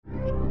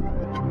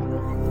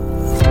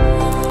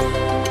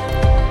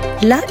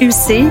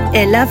L'AUC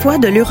est la voix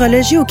de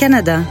l'urologie au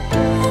Canada.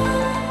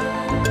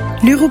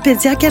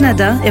 L'Uropédia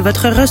Canada est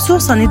votre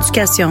ressource en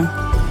éducation.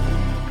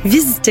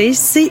 Visitez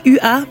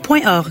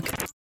cua.org.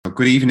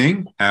 Good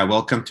evening.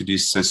 Welcome to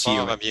this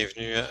Bonsoir,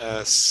 bienvenue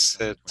à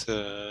cette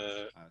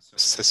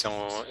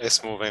session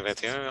ESMO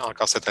 2021.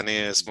 Encore cette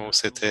année, ESMO,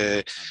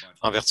 c'était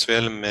en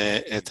virtuel,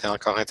 mais était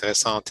encore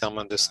intéressant en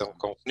termes de son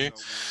contenu.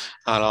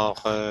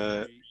 Alors,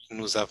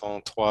 nous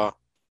avons trois...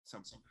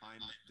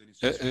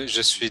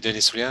 je suis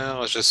Denis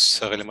Soulière, je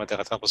serai le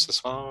modérateur pour ce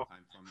soir.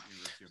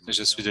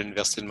 Je suis de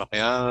l'Université de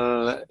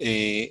Montréal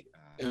et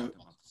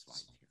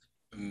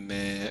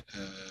mes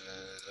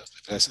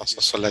révélations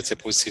sont sur la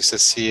diapositive.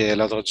 Ceci est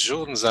l'ordre du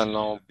jour. Nous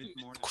allons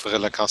couvrir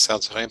le cancer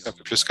du rein, un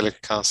peu plus que le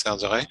cancer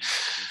du rein.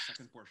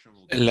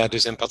 La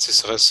deuxième partie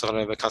sera sur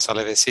le cancer de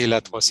la vessie et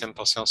la troisième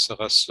portion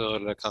sera sur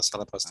le cancer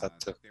de la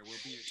prostate.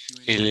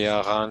 Il y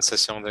aura une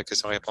session de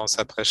questions-réponses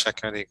après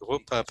chacun des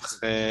groupes.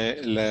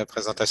 Après la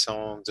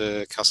présentation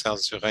de cancer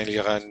du rein, il y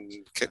aura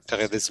une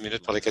période de 10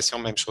 minutes pour les questions.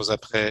 Même chose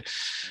après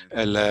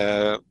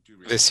la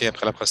vessie,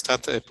 après la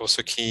prostate. Et pour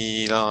ceux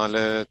qui en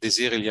le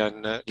désirent, il y a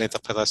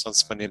l'interprétation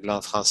disponible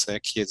en français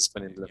qui est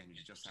disponible.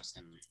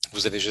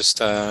 Vous avez juste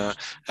à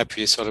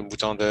appuyer sur le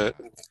bouton de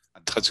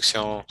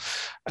traduction,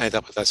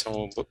 interprétation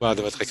au bas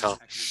de votre écran.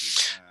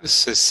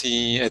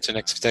 Ceci est une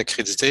activité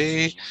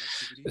accréditée.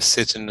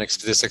 C'est une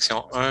activité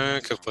section 1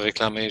 que vous pouvez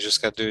réclamer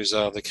jusqu'à 2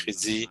 heures de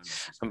crédit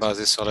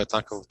basée sur le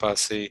temps que vous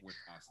passez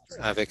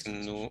avec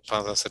nous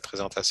pendant cette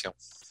présentation.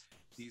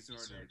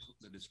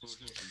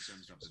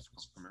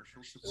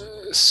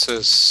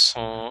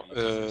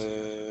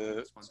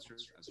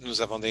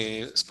 Nous avons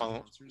des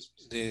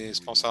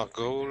sponsors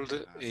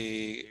Gold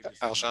et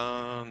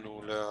Argent.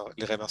 Nous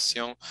les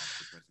remercions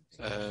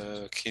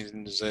qui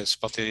nous ont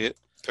supporté,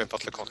 peu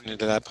importe le contenu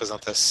de la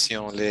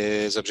présentation,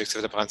 les objectifs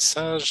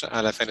d'apprentissage.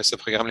 À la fin de ce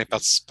programme, les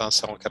participants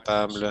seront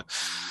capables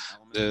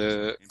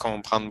de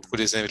comprendre beaucoup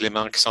des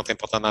éléments qui sont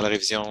importants dans la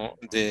révision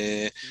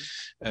des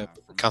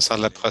cancers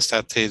de la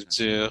prostate et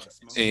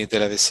de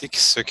la vessie,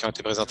 ceux qui ont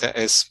été présentés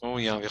à ESMO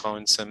il y a environ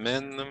une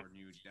semaine.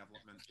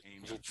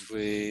 Vous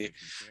pouvez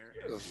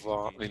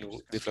voir les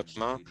nouveaux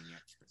développements.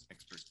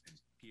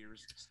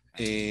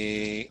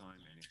 Et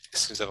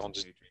si nous avons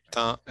du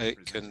temps et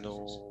que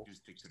nous...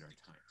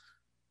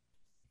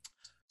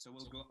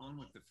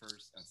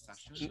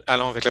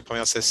 Allons avec la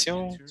première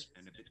session.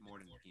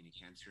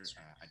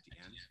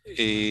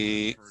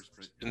 Et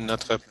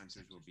notre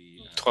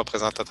trois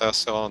présentateurs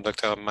seront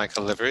Dr.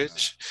 Michael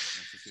Leveridge,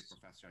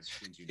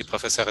 et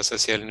professeur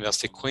associé à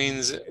l'Université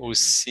Queen's,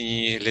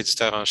 aussi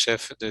l'éditeur en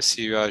chef de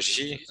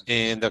CUAJ,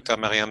 et Dr.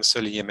 Mariam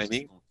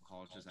Soliemani,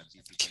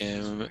 qui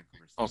est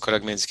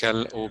oncologue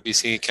médical au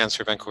BC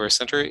Cancer Vancouver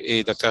Center,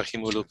 et Dr.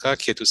 Himo Luka,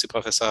 qui est aussi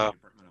professeur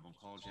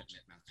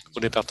au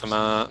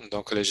département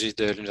d'oncologie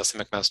de l'Université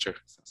McMaster.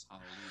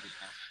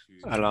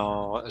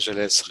 Alors, je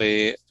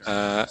laisserai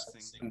à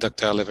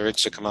Dr.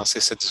 Leveridge de commencer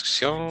cette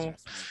discussion.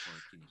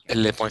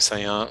 Les points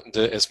saillants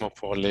de ESMO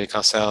pour les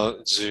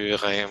cancers du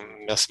rein.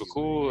 Merci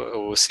beaucoup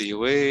au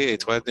CUA et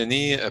toi,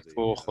 Denis,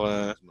 pour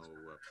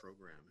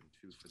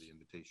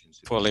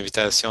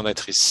l'invitation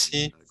d'être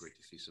ici.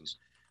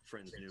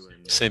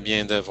 C'est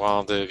bien de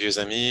voir de vieux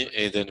amis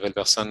et de nouvelles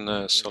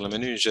personnes sur le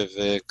menu. Je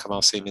vais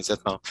commencer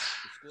immédiatement.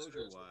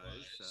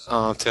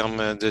 En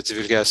termes de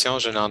divulgation,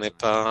 je n'en ai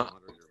pas,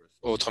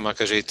 autrement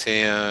que j'ai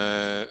été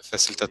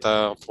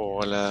facilitateur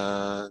pour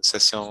la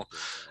session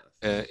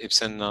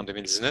Ipsen en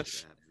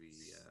 2019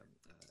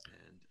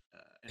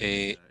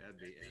 et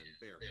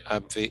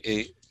Abve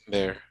et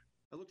Baer.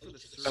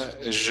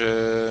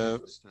 Je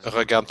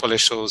regarde pour les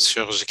choses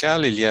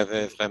chirurgicales. Il y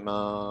avait 2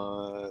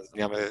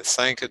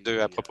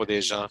 à propos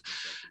des gens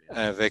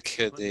avec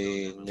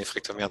des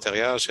néphrectomies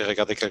antérieures. J'ai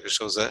regardé quelque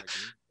chose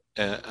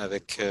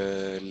avec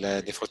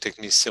la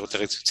néphrotechnie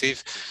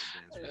séroréductive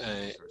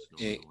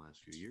et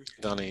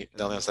dans les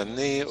dernières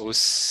années,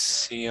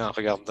 aussi en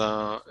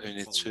regardant une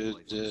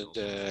étude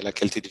de la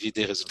qualité de vie,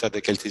 des résultats de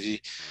qualité de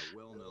vie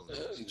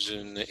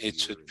d'une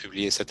étude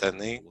publiée cette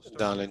année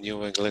dans le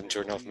New England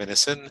Journal of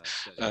Medicine.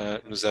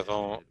 Nous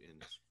avons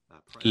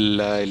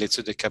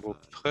l'étude de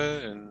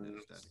Cabo-Preux.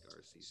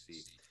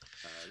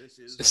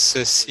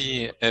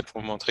 Ceci est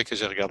pour montrer que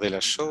j'ai regardé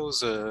la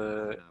chose.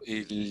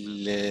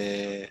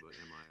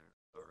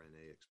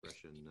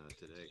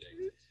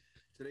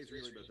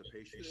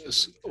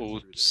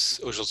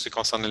 Aujourd'hui,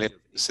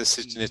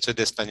 c'est une étude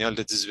espagnole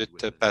de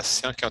 18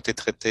 patients qui ont été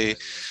traités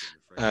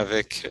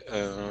avec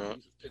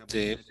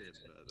du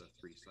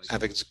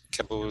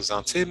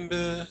cabozantinib.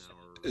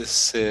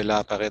 Cela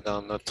apparaît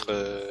dans notre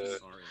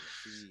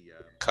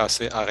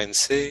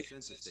KC-RNC.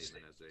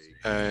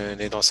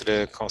 Et donc, c'est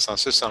le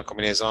consensus en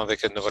combinaison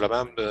avec le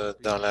nivolumab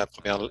dans la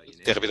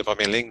thérapie de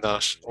première ligne dans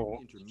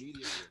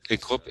les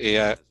groupes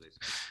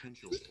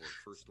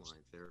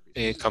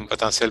et comme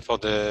potentiel pour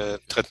de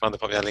traitement de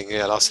première ligne.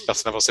 Alors, c'est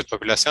pertinent pour cette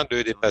population.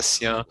 2 des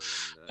patients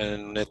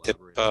n'étaient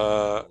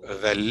pas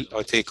valides,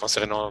 ont été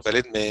considérés non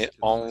valides, mais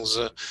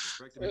 11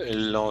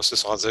 se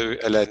sont rendus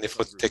à la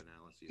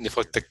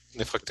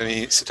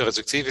néphrectomie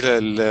cytoréductive.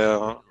 Le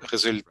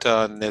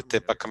résultat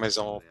n'était pas comme elles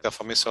ont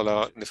performé sur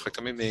leur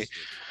néphrectomie, mais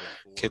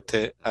qui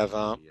était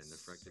avant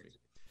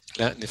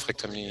la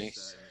néphrectomie.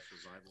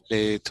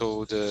 Les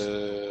taux de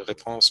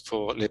réponse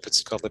pour les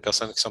petits corps de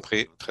personnes qui sont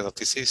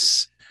présentes ici,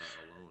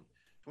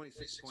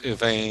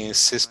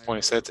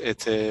 26,7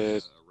 était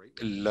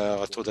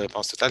leur taux de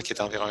réponse total, qui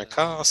est environ un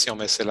quart. Si on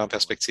met cela en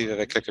perspective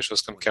avec quelque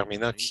chose comme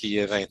Carmina, qui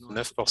est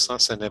 29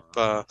 ce n'est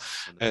pas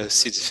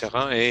si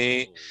différent.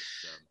 Et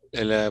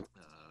les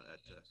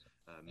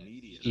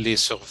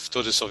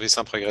taux de survie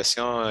sans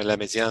progression, la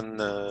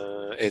médiane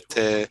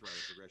était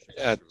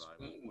à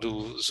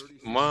 12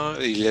 mois,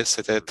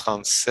 c'était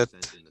 37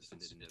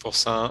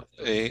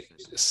 et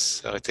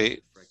ça aurait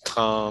été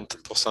 30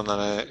 dans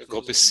le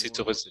groupe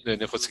de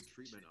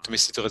néphrectomie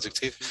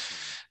cytoréductive.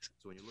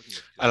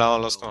 Alors,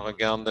 lorsqu'on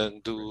regarde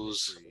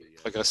 12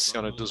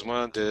 progressions de 12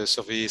 mois de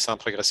survie sans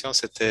progression,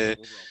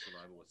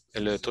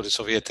 le taux de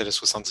survie était de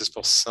 70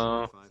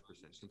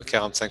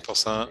 45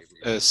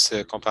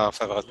 se compare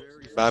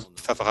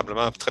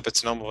favorablement. Un très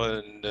petit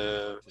nombre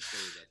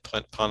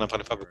n'en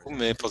prenait pas beaucoup,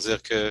 mais pour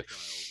dire que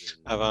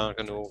avant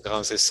que nos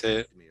grands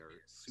essais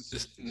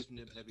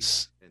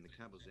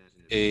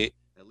et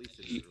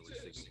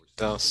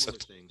dans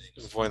cette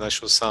voie des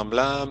choses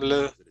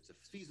semblables,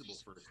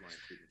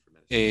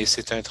 et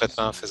c'est un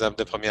traitement faisable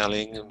de première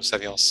ligne. Nous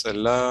savions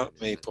cela,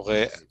 mais il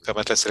pourrait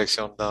permettre la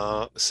sélection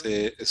dans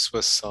ces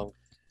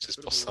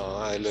 66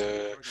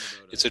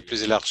 l'étude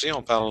plus élargie,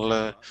 on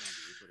parle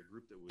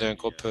d'un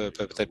groupe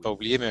peut-être pas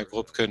oublié, mais un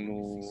groupe que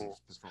nous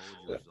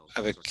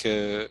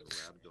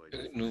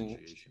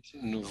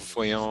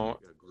voyons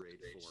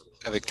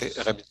avec les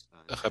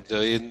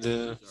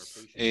rhabdoïdes,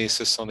 et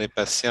ce sont des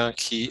patients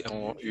qui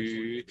ont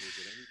eu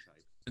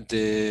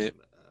des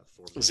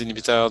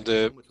inhibiteurs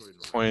de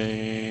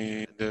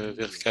points de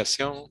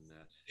vérification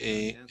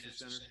et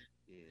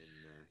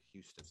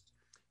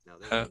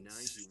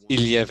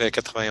il y avait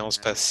 91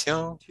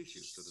 patients.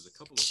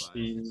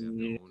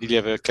 Il y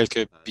avait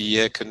quelques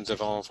billets que nous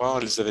devons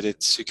voir. Ils avaient des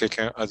tissus.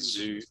 Quelqu'un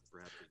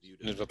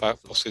ne doit pas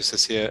poursuivre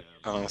ceci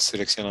en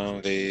sélectionnant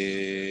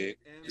les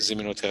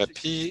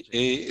immunothérapies,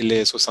 et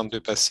les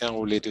 62 patients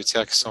ou les 2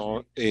 tiers qui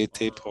ont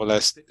été pour la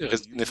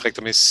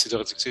néphrectomie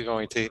cytoréductive ont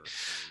été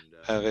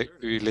avec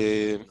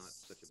les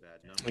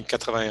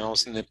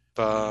 91 n'est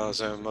pas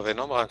un mauvais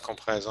nombre en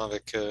comparaison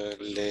avec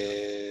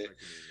les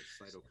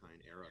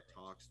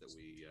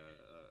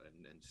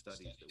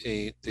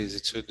et des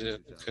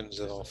études que nous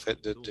avons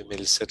faites de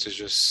 2007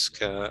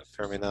 jusqu'à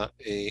Fermina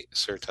et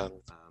Certan.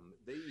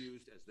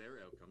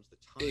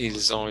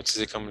 Ils ont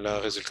utilisé comme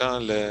leur résultat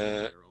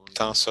le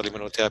temps sur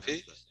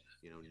l'immunothérapie.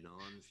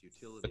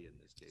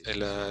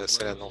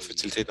 C'est la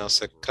non-futilité dans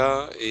ce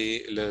cas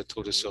et le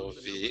taux de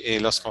survie. Et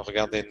lorsqu'on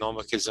regarde les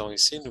nombres qu'ils ont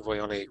ici, nous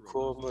voyons les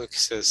courbes qui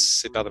se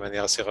séparent de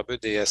manière assez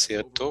robuste et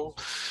assez tôt.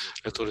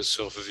 Le taux de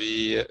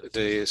survie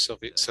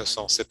se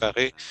sont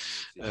séparés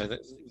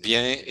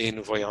bien, et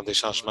nous voyons des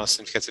changements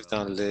significatifs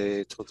dans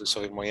les taux de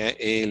survie moyens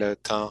et le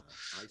temps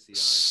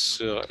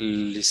sur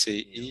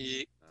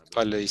l'ICI,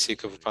 pas le ICI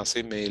que vous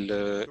pensez, mais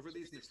le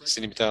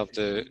inhibiteur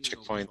de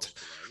checkpoint.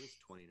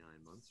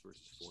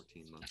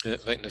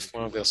 29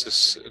 mois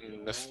versus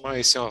 9 mois.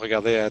 Ici, on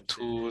regardait à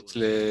toutes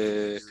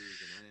les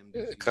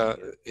cas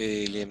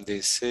et les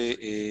MDC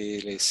et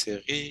les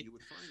séries.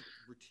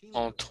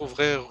 On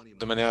trouverait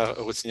de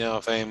manière routinière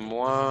 20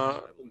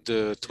 mois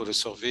de taux de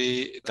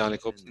survie dans les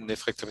groupes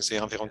néphrectomisés,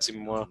 environ 10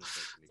 mois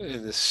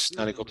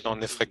dans les groupes non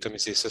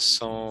néphrectomisés. Ce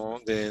sont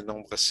des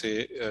nombres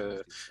assez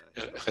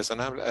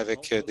raisonnables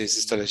avec des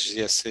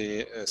histologies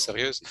assez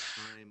sérieuses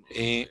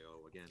et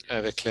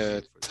avec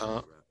le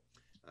temps.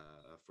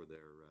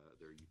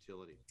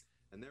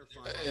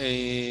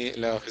 Et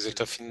leurs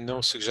résultats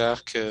finaux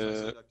suggèrent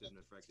que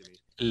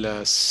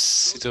la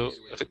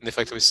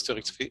néphrectomie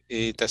cytoréductive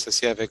est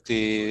associée avec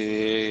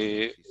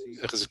des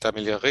résultats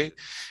améliorés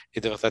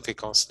et devrait être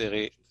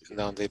considérée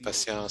dans des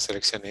patients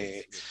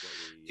sélectionnés.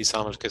 Il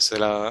semble que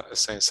cela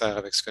s'insère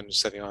avec ce que nous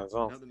savions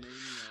avant.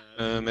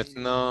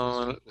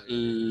 Maintenant,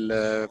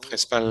 le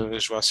principal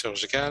joueur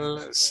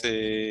chirurgical,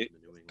 c'est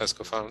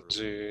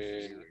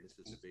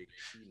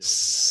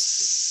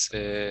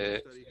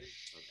c'est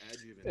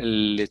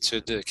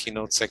l'étude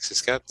Keynote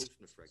 664.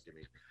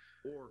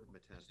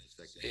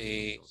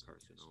 Et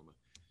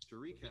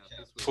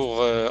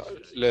pour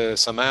le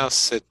sommaire,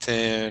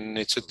 c'était une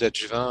étude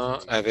d'adjuvant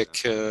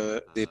avec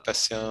des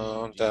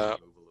patients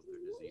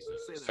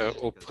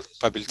aux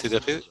probabilités de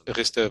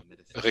risque de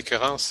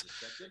récurrence.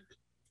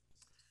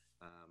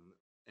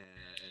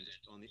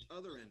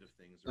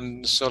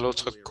 Sur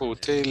l'autre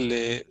côté,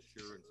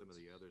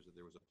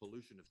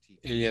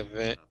 il y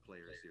avait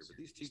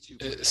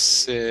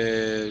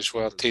ces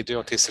joueurs T2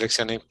 ont été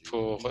sélectionnés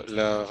pour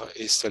leur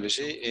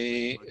histologie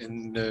et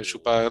ne jouent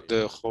pas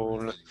de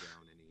rôle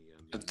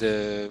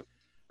de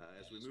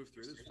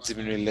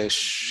diminuer les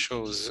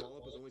choses.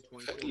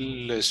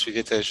 Le suivi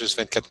était juste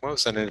 24 mois.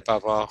 Vous n'allez pas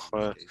avoir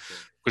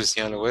beaucoup de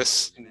signes à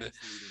l'OS.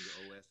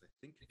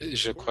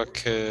 Je crois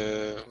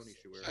que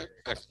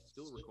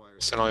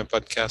selon un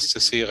podcast,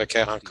 ceci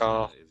requiert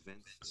encore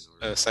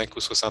 5 ou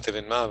 60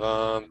 événements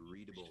avant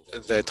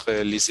d'être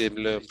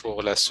lisible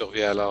pour la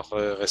survie. Alors,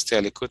 restez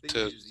à l'écoute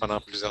pendant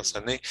plusieurs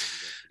années.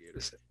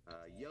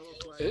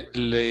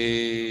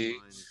 Les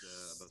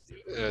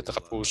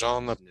drapeaux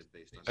jaunes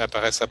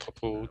apparaissent à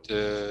propos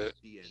de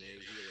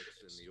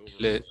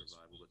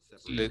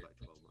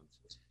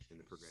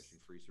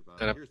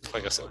la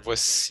progression.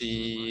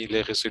 Voici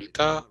les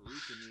résultats.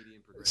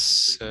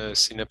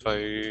 S'il n'a pas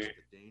eu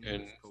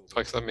une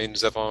progression, mais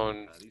nous avons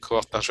une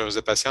cohorte dangereuse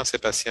de patients. Ces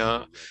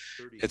patients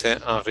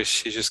étaient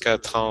enrichis jusqu'à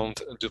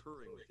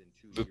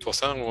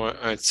 32% ou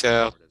un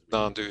tiers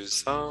dans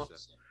 2 ans.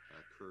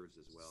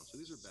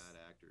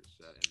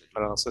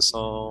 Alors,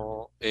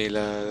 et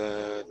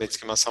le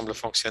médicament semble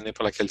fonctionner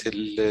pour la qualité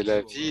de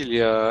la vie. Il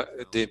y a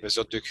des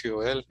mesures de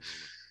QOL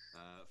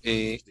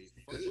et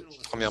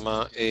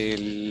premièrement, et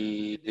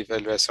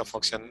l'évaluation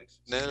fonctionnelle.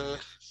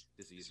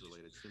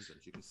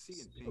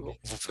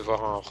 Vous pouvez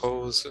voir en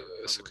rose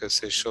ce que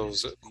ces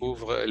choses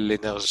couvrent.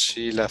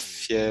 L'énergie, la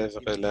fièvre,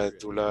 la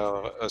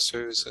douleur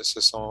osseuse, ce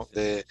sont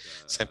des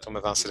symptômes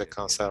avancés de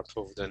cancer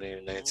pour vous donner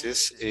un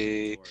indice.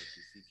 Et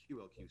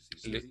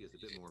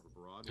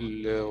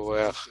le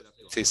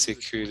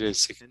ORTCQ, le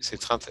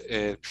C30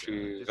 est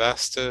plus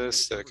vaste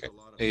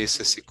et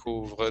ceci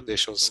couvre des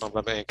choses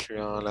semblables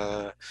incluant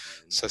la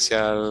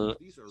sociale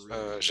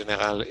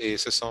générale. Et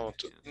ce sont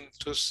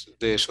tous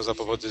des choses à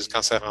propos du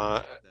cancer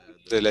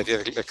de la vie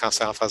avec le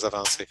cancer en phase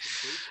avancée.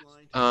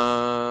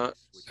 À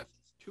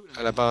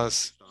la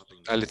base,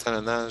 à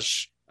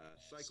l'étalonnage,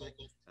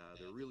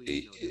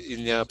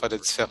 il n'y a pas de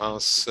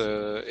différence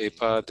et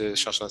pas de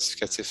changement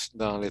significatif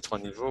dans les 3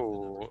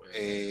 niveaux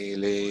et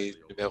les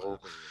numéros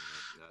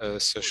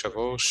se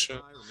chevauchent.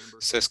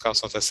 Ces scores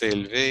sont assez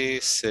élevés,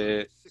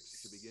 ces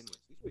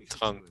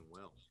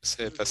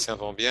patients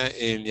vont bien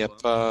et il n'y a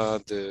pas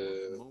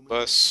de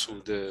bosse ou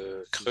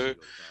de creux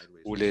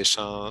où les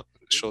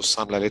choses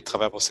semblent aller de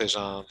travers pour ces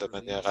gens de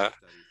manière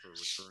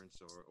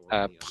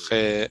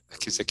après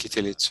qu'ils aient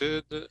quitté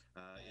l'étude.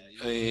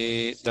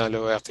 Et dans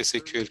le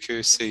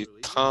RTCQLQ, c'est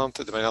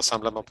 30. De manière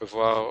semblable, on peut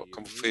voir,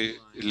 comme vous faites,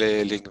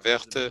 les lignes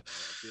vertes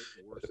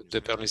de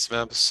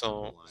permissivable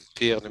sont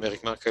pires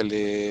numériquement que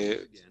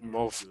les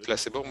mauves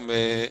placebo,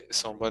 mais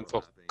sont bonnes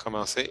pour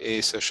commencer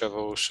et se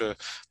chevauchent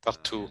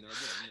partout.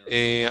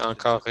 Et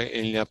encore,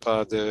 il n'y a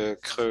pas de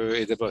creux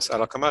et de bosses.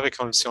 Alors, comment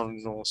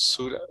réconcilions-nous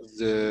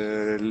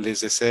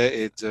les essais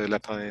et de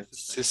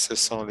l'appendice? Ce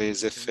sont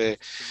les effets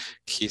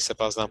qui se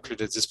passent dans plus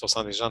de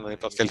 10% des gens dans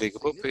n'importe quel des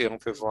groupes et on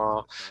peut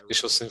voir des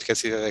choses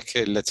significatives avec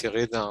la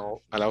tirée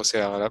à la hausse et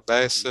à la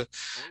baisse,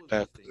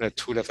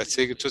 la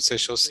fatigue, toutes ces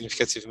choses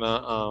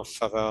significativement en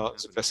faveur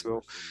du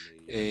placebo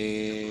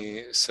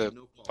et se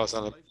passent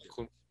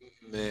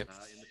mais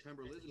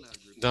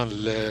dans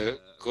le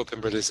groupe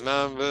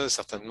pembrolizumab,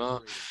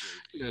 certainement,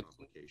 le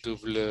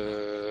double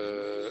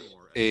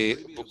est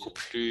beaucoup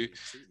plus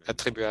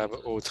attribuable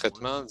au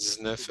traitement,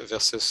 19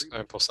 versus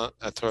 1%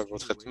 attribuable au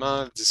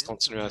traitement,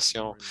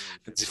 discontinuation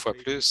 10 fois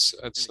plus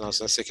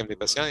dans un cinquième des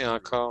patients. Il y a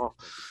encore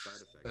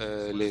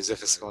les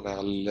effets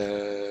secondaires,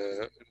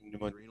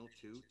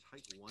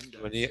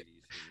 pneumonie,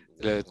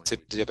 le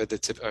diabète de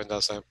type 1 dans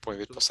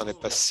 1,8% des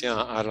patients.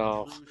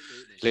 Alors,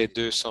 les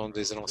deux sont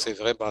des énoncés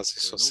vrais basés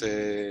sur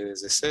ces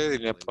essais.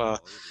 Il n'y a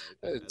pas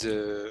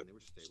de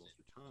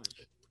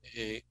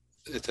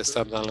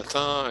testable dans le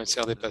temps. Un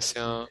tiers des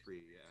patients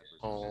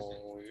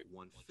ont eu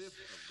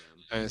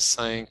un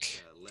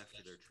 5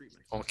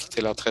 ont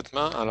quitté leur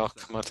traitement. Alors,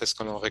 comment est-ce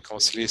qu'on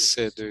réconcilie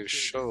ces deux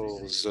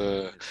choses?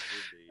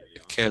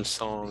 Quelles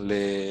sont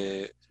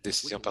les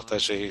décisions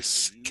partagées?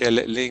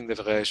 Quelle ligne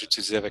devrais-je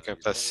utiliser avec un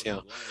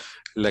patient?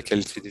 La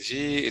qualité de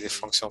vie et les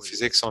fonctions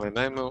physiques sont les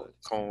mêmes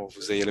quand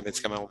vous ayez le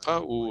médicament ou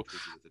pas, ou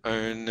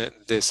une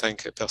des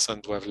 5 personnes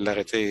doivent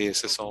l'arrêter et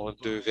ce sont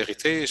deux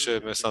vérités. Je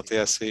me sentais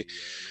assez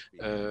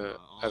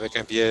avec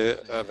un biais,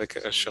 avec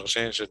un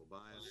chirurgien,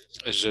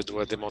 je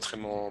dois démontrer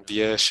mon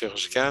biais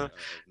chirurgical,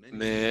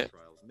 mais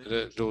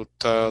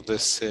l'auteur de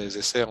ces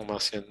essais ont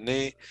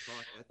mentionné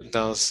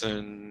dans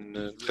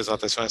une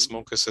présentation à ce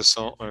moment que ce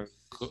sont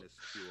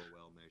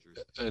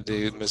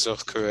des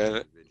mesures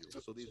QL.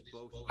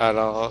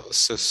 Alors,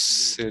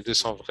 ces deux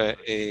sont vrais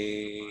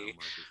et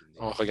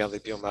on regarde les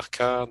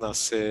biomarqueurs dans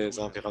ces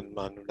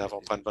environnements. Nous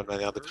n'avons pas une bonne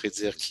manière de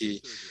prédire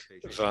qui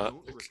va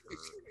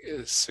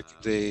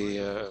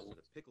des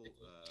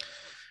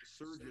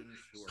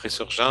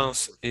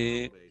résurgences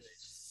et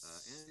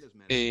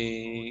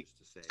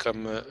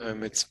comme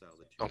un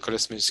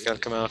oncologiste médical,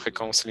 comment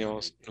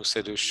réconcilions-nous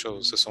ces deux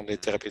choses? Ce sont des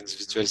thérapies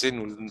individualisées.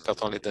 Nous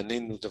partons les données.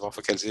 Nous devons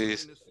focaliser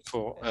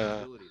pour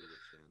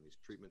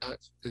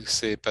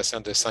ces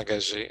patients de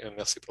s'engager.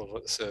 Merci pour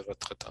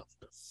votre temps.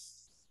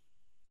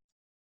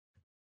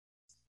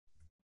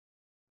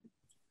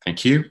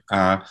 Thank you.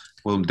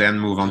 We'll then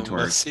move on to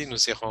Merci.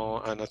 Nous irons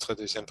à notre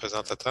deuxième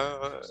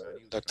présentateur,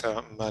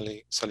 Dr.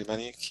 Mali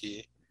Solimani,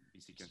 qui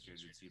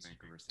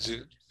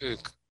du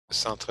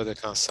Centre de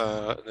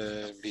cancer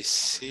de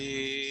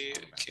BC.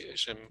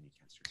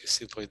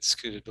 Si vous pourrez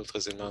discuter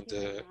d'autres éléments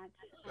de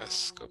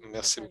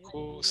Merci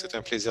beaucoup. C'est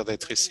un plaisir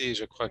d'être ici.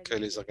 Je crois que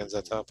les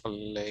organisateurs pour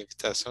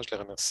l'invitation, je les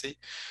remercie.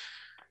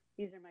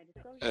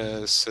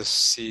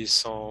 Ceci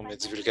sont mes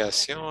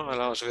divulgations.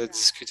 Alors, je vais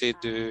discuter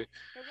de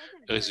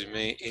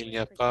résumé. Il n'y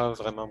a pas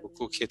vraiment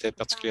beaucoup qui était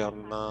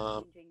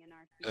particulièrement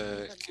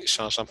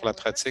changeant pour la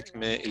pratique,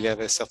 mais il y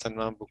avait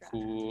certainement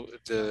beaucoup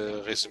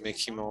de résumés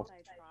qui m'ont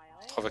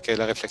provoqué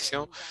la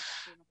réflexion.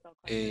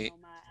 Et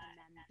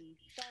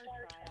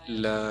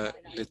les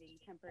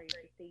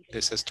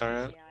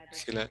SSTAR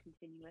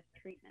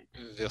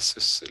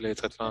versus les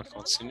traitements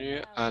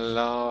continus.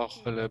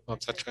 Alors, le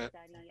PubSat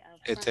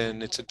était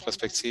une étude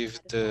prospective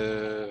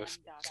de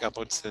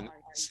carboxyme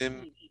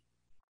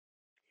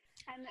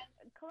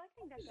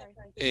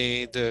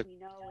et de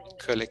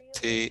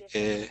collecter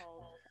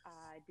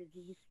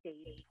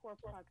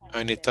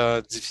un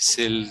état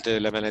difficile de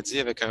la maladie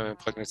avec un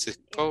prognostic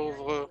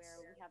pauvre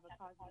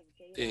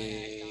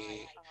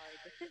et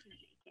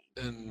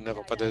nous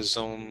n'avons pas de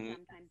zone.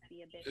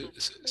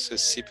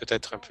 Ceci peut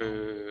être un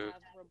peu.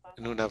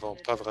 Nous n'avons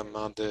pas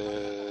vraiment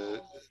de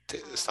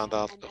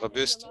standards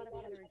robustes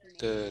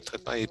de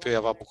traitement. Il peut y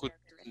avoir beaucoup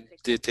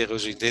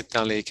d'hétérogénéité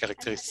dans les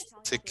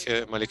caractéristiques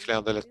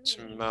moléculaires de la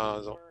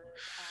tumeur.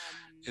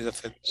 Ils ont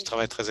fait du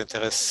travail très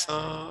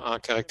intéressant en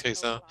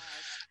caractérisant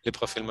les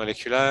profils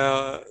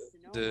moléculaires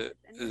de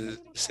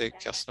ces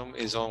carcinomes.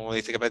 Ils ont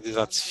été capables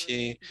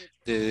d'identifier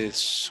des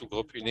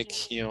sous-groupes uniques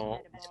qui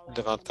ont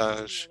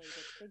davantage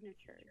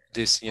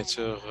des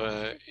signatures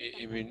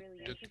immunes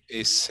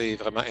et c'est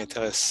vraiment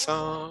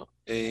intéressant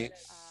et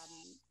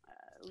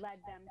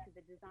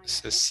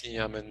ceci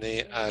a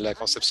mené à la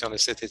conception de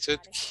cette étude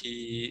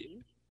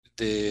qui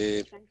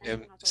des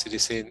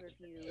CDC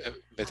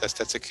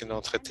métastatiques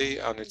non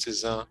traités en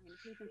utilisant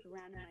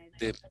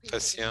des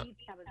patients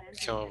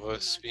qui ont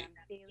reçu.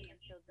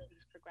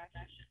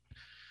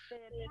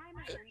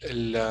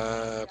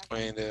 Le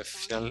point de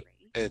final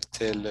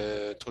était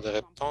le taux de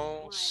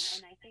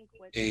réponse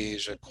et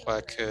je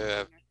crois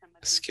que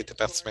ce qui était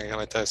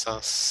particulièrement intéressant,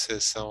 ce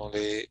sont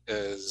les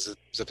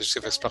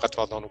objectifs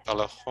exploratoires dont nous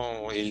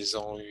parlerons. Ils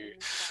ont eu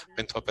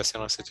 23 patients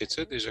dans cette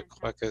étude et je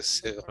crois que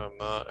c'est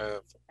vraiment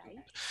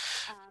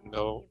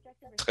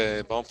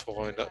très bon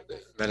pour une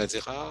maladie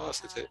rare.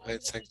 C'était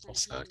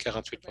 25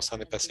 48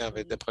 des patients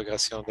avaient des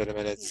progressions de la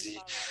maladie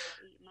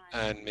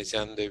à une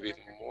médiane de 8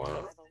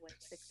 mois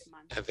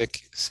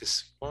avec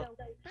 6 mois.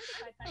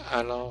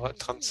 Alors,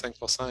 35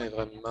 est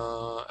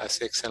vraiment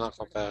assez excellent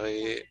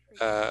comparé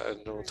à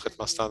nos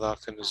traitements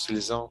standards que nous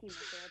utilisons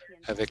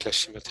avec la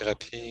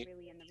chimiothérapie,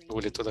 où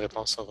les taux de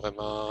réponse sont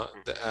vraiment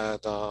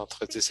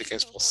d'entre 10 et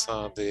 15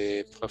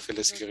 des profils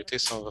de sécurité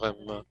sont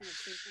vraiment,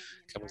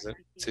 comme vous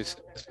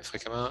dites,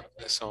 fréquemment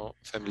sont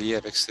familiers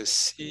avec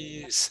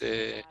ceci.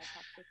 C'est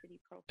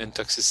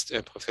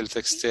un profil de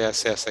toxicité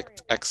assez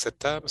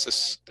acceptable.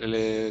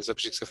 Les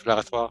objectifs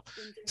exploratoires,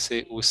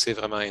 c'est où c'est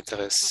vraiment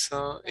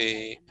intéressant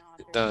et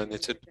dans une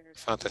étude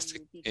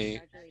fantastique. Et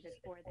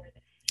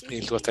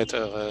il doit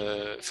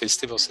être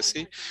félicité pour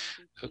ceci.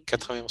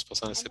 91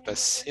 de ces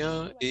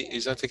patients et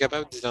ils ont été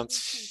capables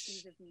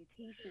d'identifier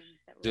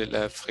de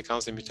la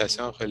fréquence des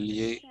mutations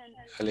reliées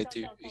à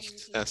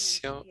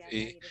l'éducation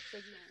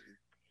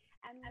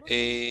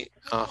et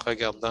en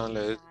regardant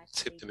le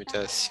type de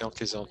mutation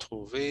qu'ils ont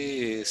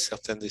trouvé et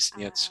certaines des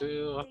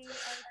signatures,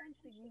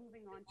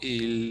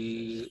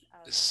 ils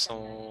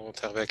sont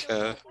arrivés avec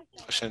la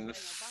prochaine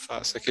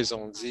phase. Ce qu'ils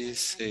ont dit,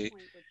 c'est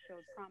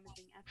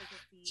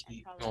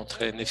qu'ils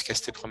montraient une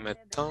efficacité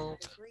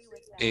promettante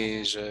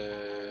et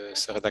je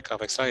serais d'accord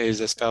avec ça. Et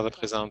ils espèrent de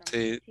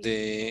présenter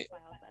des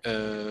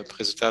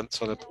résultats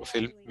sur le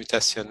profil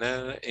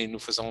mutationnel et nous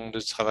faisons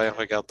du travail en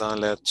regardant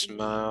la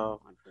tumeur,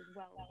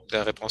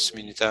 la réponse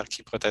immunitaire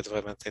qui pourrait être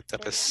vraiment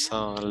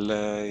intéressant.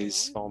 Là, ils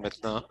vont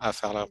maintenant à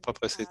faire leur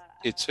propre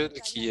étude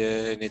qui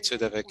est une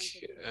étude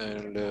avec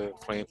le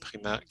point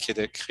primaire qui est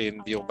de créer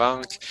une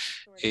biobanque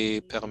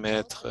et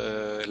permettre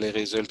les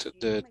résultats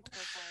de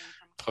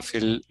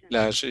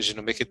profilage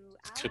génomique et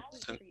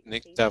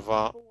cryptonique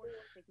d'avoir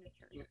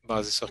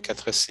basé sur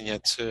 4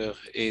 signatures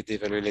et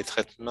d'évaluer les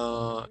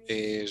traitements.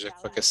 Et je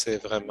crois que c'est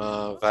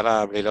vraiment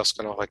valable. Et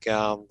lorsque l'on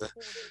regarde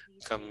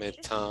comme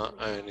étant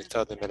un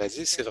état de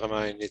maladie, c'est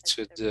vraiment une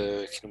étude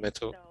qui nous met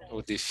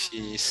au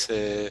défi.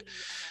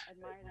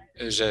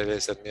 Je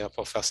les admire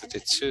pour faire cette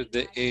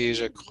étude et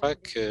je crois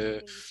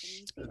que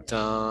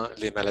dans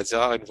les maladies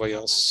rares, nous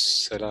voyons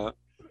cela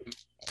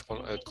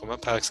comment,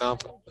 par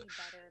exemple,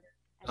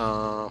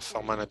 en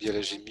formant la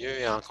biologie mieux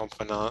et en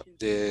comprenant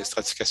des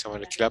stratifications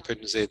moléculaires peut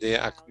nous aider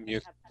à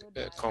mieux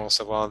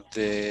concevoir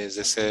des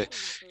essais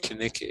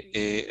cliniques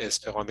et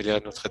espérons améliorer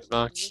nos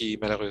traitements qui,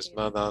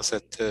 malheureusement, dans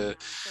cette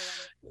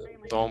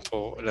bon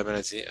pour la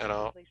maladie.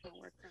 Alors,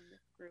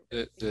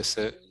 de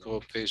ce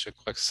groupe, et je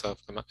crois que c'est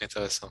vraiment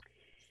intéressant.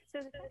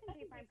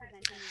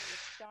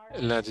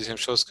 La deuxième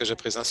chose que je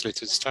présente, c'est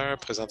l'étude STAR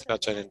présentée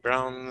par Janet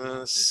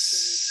Brown.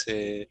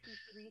 C'est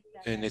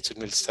une étude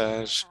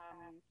multistage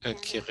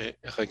qui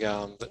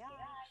regarde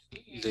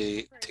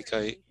les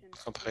TKI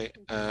comparé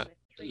à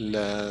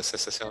la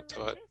cessation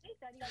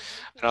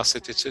Alors,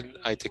 cette étude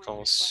a été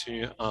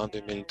conçue en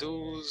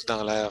 2012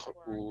 dans l'ère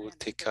où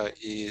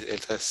TKI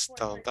était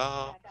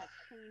standard.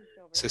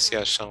 Ceci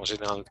a changé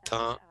dans le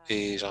temps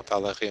et j'en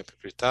parlerai un peu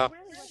plus tard.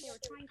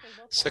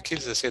 Ce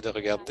qu'ils essaient de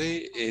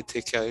regarder est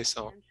TKI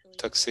sont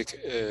toxiques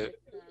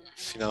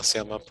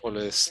financièrement pour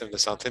le système de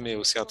santé, mais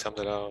aussi en termes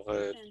de leur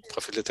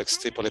profil de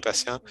toxicité pour les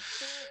patients.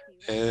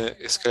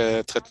 Est-ce que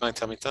le traitement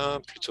intermittent,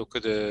 plutôt que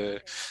de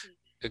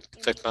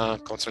traitement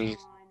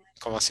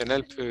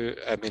conventionnel, peut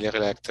améliorer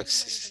la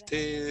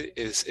toxicité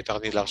et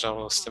épargner de l'argent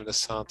au système de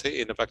santé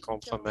et ne pas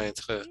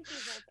compromettre?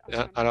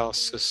 Alors,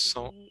 ce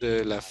sont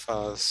de la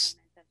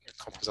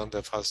composante de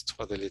la phase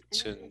 3 de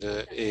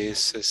l'étude et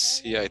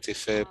ceci a été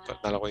fait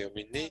dans le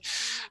Royaume-Uni.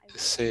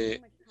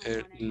 C'est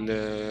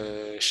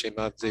le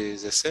schéma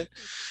des essais.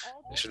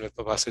 Je ne vais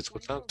pas passer trop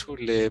de temps. Tous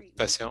les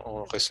patients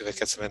ont reçu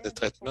 4 semaines de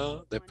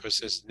traitement de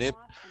Persuasnib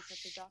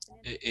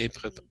et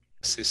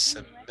 6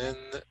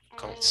 semaines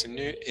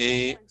continues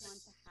et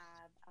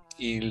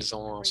ils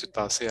ont ensuite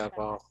passé à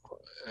avoir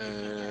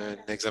un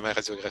examen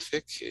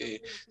radiographique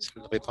et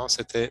une réponse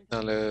était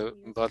dans le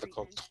bas de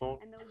contrôle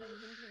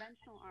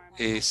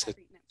et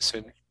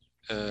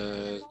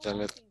dans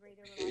le,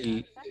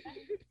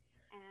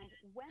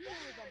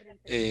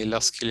 et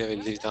lorsqu'il y avait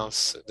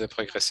l'évidence de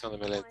progression de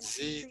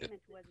maladie,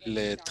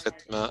 le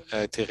traitement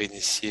a été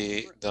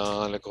réinitié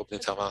dans le groupe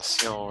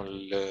d'intervention.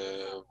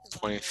 Le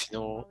point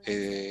final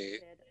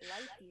est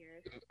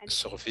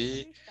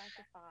survie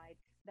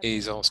et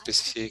ils ont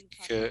spécifié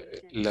que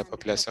la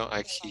population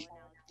à qui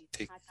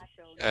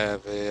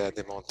avait à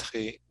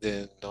démontrer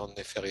de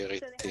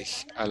non-infériorité.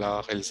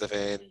 Alors, ils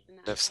avaient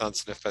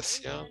 919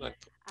 patients dans la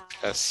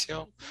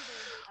population.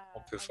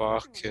 On peut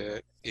voir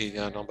qu'il y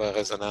a un nombre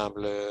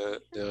raisonnable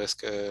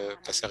de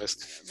patients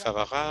risques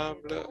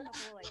favorables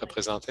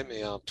représentés,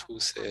 mais en tout,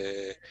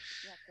 c'est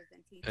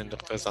une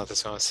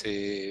représentation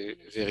assez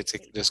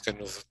véridique de ce que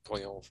nous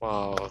pourrions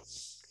voir.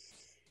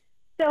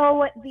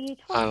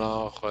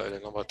 Alors, le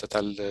nombre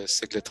total de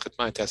cycles de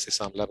traitement était assez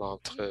semblable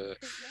entre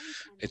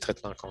les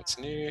traitements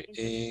continus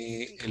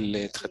et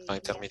les traitements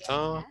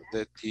intermittents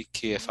de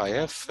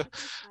TKFIF.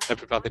 La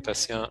plupart des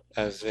patients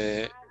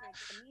avaient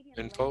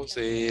une pause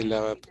et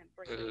la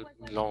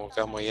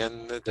longueur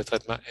moyenne de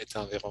traitement était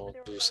environ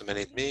 12 semaines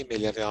et demie, mais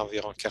il y avait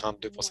environ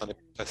 42 des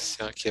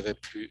patients qui avaient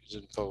plus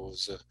d'une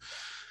pause.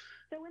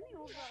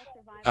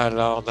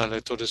 Alors, dans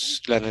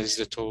l'analyse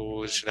de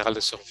taux général de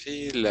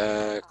survie,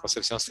 la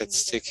conception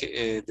statistique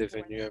est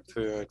devenue un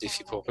peu un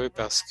défi pour eux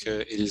parce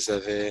qu'ils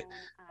avaient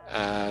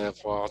à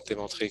avoir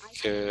démontré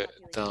que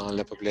dans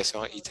la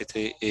population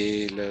ITT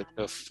et le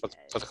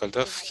protocole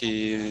d'offre,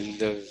 qu'ils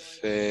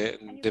devaient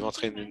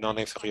démontrer une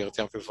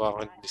non-infériorité. On peut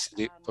voir une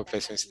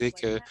population ICD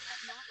que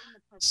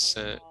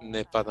ce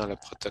n'est pas dans le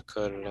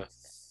protocole,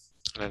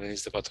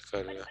 l'analyse de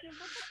protocole.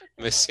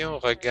 Mais si on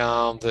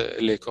regarde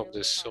les courbes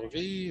de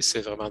survie,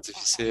 c'est vraiment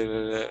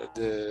difficile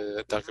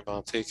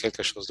d'argumenter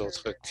quelque chose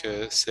d'autre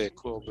que ces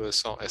courbes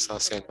sont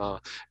essentiellement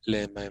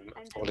les mêmes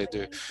pour les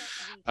deux.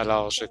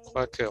 Alors, je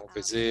crois qu'on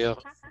peut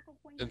dire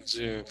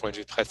du point de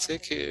vue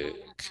pratique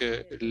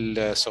que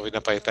la survie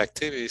n'a pas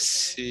impacté, mais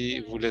si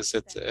vous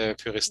êtes un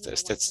puriste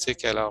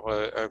statistique, alors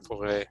on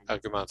pourrait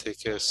argumenter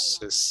que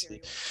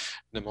ceci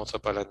ne montre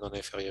pas la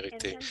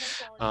non-infériorité.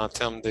 En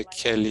termes de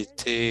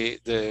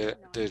qualité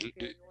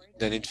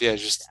d'année de vie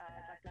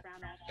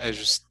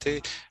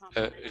ajustée,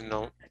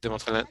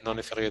 démontrer la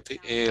non-infériorité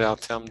et en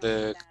termes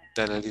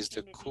d'analyse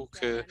de coût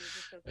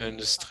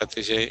qu'une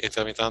stratégie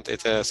intermittente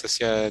était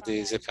associée à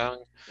des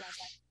épargnes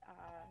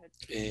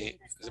et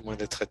moins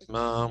de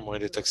traitement, moins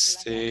de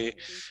toxicité,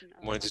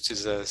 moins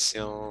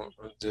d'utilisation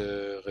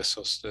de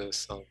ressources de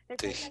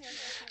santé.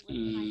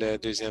 Le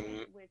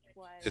deuxième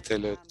était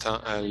le temps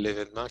à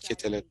l'événement, qui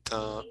était le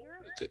temps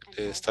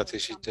de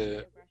stratégie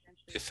de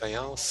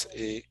défaillance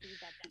et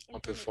on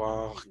peut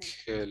voir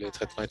que le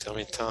traitement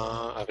intermittent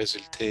a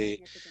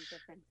résulté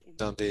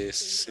dans des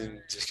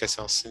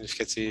significations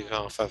significatives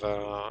en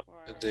faveur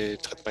des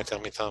traitements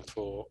intermittents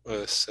pour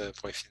ce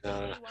point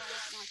final.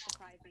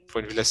 Du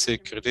point de vue de la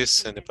sécurité,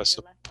 ce n'est pas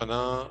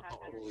surprenant.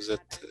 Vous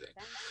êtes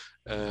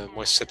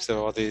moins susceptible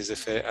d'avoir des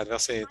effets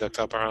adverses et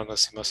Dr. Brown a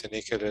aussi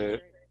mentionné que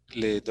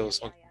les doses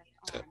sont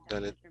dans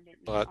le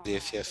bras des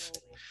FIF.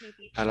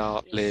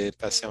 Alors, les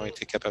patients ont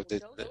été capables de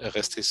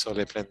rester sur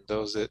les pleines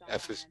doses de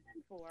FFP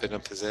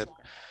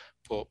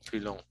pour plus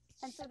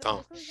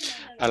longtemps.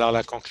 Alors,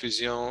 la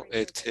conclusion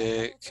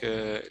était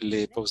que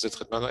les pauses de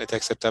traitement étaient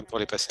acceptables pour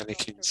les patients. Les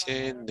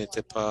cliniciens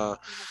n'étaient pas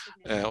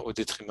au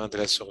détriment de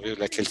la survie ou de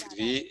la qualité de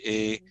vie.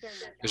 Et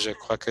je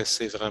crois que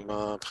c'est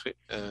vraiment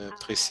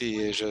précis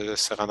et je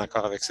serai en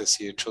accord avec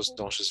ceci. Une chose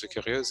dont je suis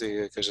curieuse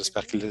et que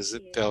j'espère qu'ils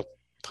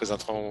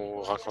présenteront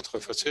aux rencontres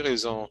futures.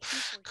 Ils ont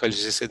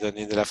colligé ces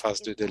données de la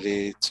phase 2 de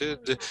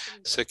l'étude,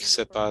 ce qui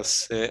se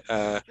passait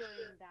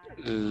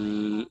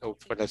au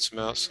point de la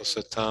tumeur sur ce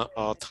temps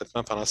hors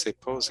traitement pendant ces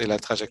pauses et la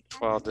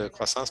trajectoire de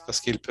croissance parce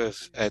qu'ils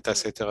peuvent être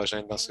assez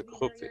hétérogènes dans ce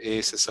groupe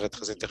et ce serait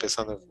très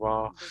intéressant de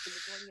voir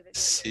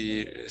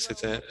si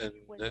c'était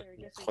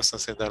une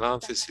croissance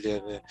indolente et s'il y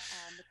avait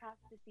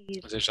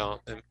le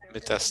genre de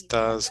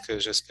métastase que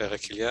j'espérais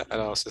qu'il y a.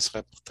 Alors, ce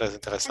serait très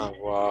intéressant à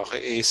voir.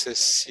 Et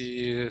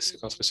ceci se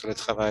construit sur le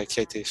travail qui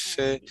a été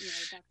fait.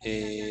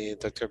 Et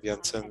Dr.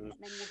 Bianson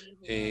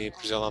et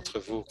plusieurs d'entre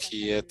vous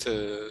qui êtes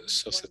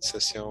sur cette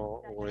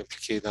session ou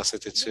impliqués dans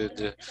cette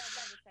étude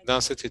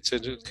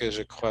que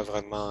je crois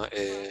vraiment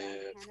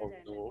est pour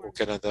nous au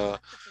Canada.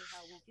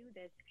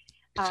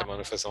 Et comment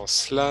nous faisons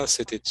cela?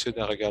 Cette étude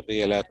a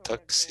regardé la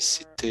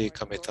toxicité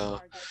comme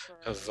étant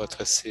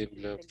votre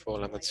cible pour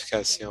la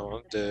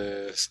modification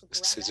de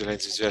cellules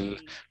individuelles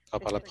par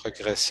rapport à la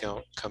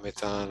progression comme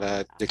étant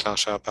le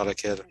déclencheur par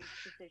lequel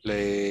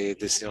les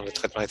décisions de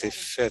traitement ont été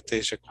faites.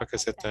 Et je crois que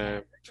c'est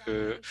un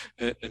peu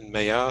une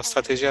meilleure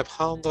stratégie à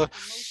prendre.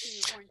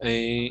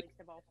 Et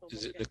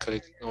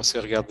on s'est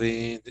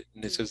regardé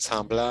une étude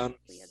semblable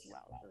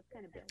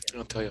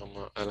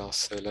antérieurement. Alors,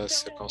 cela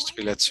se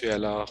construit là-dessus.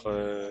 Alors,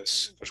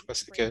 ce que je crois,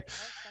 c'est que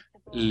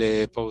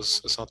les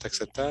pauses sont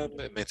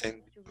acceptables,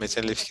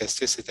 maintiennent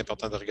l'efficacité. C'est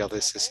important de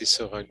regarder ceci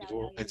sur un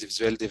niveau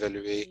individuel,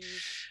 d'évaluer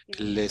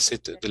les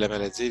sites de la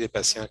maladie. Les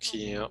patients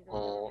qui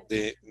ont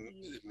des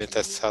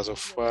métastases au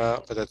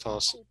foie, peut-être on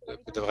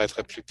devrait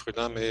être plus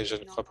prudent, mais je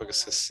ne crois pas que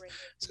ceci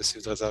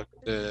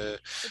ne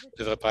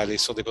devrait pas aller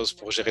sur des pauses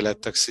pour gérer la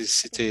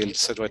toxicité.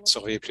 Ça doit être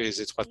surveillé plus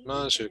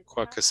étroitement. Je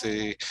crois que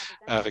c'est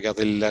à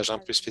regarder l'agent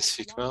plus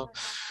spécifiquement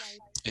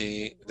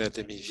et la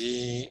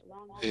demi-vie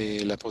et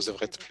la pause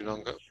devrait être plus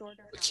longue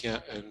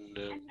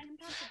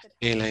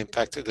et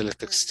l'impact de la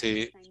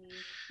toxicité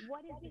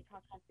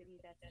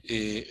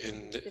et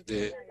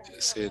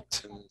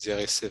c'est une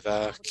diarrhée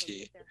sévère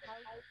qui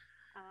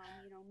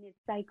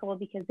et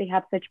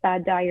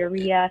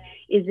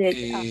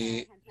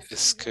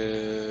est-ce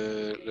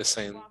que le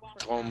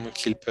syndrome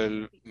qu'il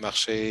peut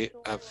marcher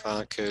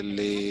avant que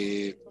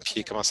les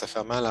pieds commencent à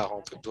faire mal,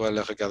 alors on doit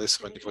le regarder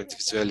sur un niveau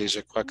individuel et je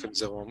crois que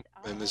nous avons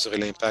mesuré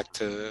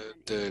l'impact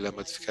de la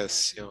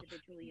modification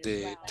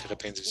des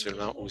thérapies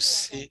individuellement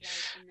aussi,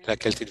 la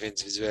qualité de vie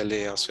individuelle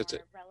et ensuite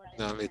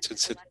dans l'étude,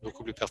 c'est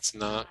beaucoup plus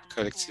pertinent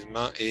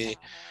collectivement et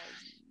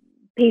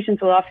les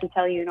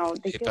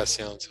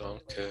patients diront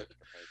que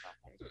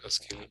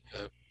lorsqu'ils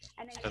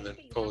prennent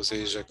une pause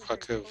et je crois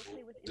que vous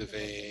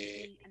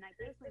devez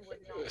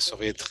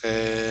surveiller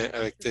très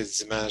avec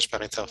des images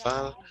par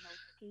intervalle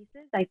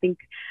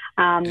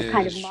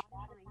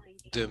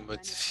de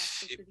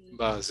modifier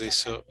basé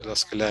sur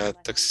lorsque la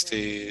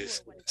toxicité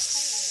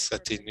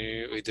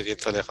s'atténue et devient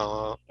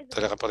tolérant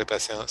pour les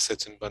patients,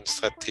 c'est une bonne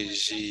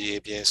stratégie. Et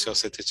bien sûr,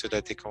 cette étude a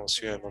été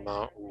conçue à un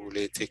moment où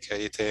les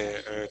TKI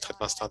étaient un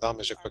traitement standard,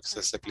 mais je crois que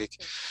ça s'applique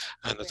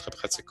à notre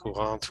pratique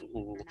courante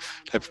où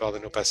la plupart de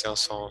nos patients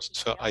sont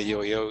sur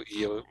IOIO,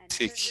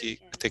 TKI.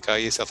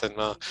 Et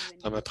certainement,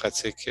 dans ma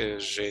pratique,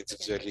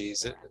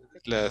 j'individualise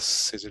la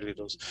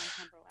cellulose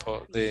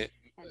pour des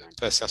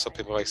patients sur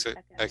Pémoraxi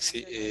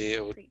et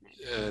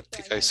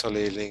TKI sur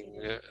les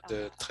lignes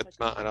de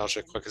traitement. Alors,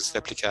 je crois que c'est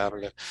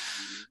applicable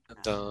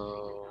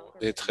dans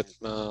les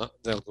traitements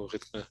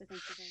d'algorithmes.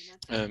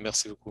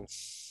 Merci beaucoup.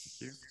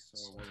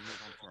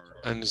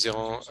 Nous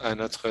irons à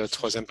notre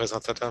troisième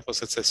présentateur pour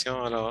cette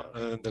session. Alors,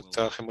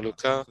 Dr.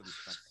 Hemoluka,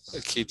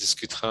 qui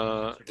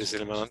discutera des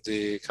éléments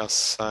des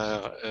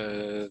cancers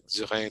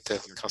du rein,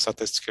 cancer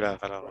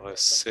testiculaire. Alors,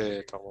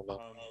 c'est un moment.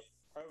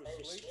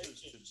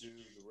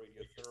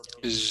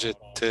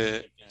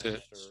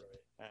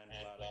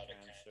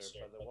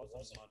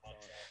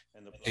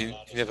 Il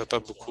n'y avait pas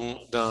beaucoup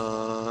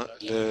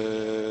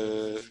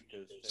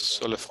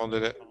sur le front de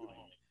le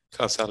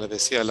cancer de la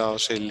vessie, alors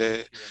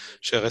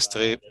je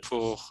resterai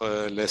pour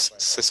la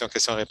session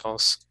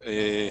questions-réponses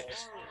et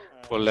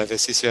pour la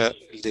vessie, s'il y a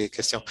des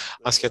questions.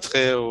 En ce qui a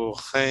trait au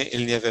rein,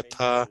 il n'y avait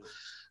pas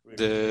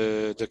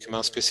de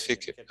documents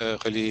spécifiques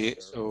reliés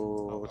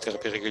aux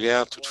thérapies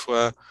régulières.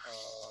 Toutefois,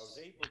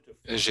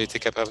 j'ai été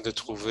capable de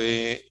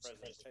trouver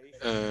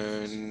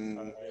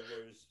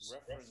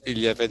il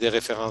y avait des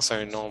références à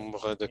un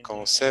nombre de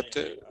concepts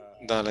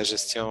dans la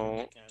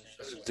gestion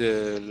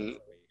du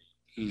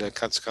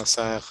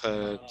cancer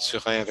du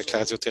rein avec la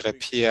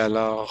radiothérapie.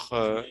 Alors,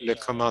 le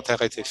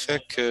commentaire a été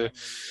fait que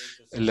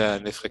la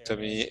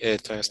néphrectomie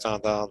est un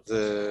standard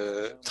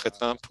de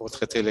traitement pour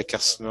traiter le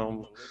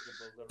carcinome.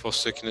 Pour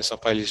ceux qui ne sont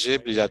pas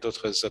éligibles, il y a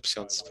d'autres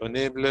options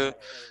disponibles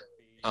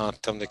en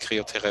termes de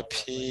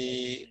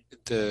cryothérapie,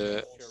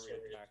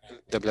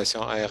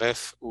 d'ablation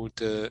ARF ou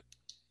de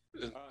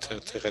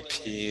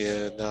thérapie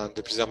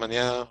de plusieurs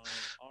manières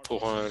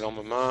pour un long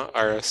moment.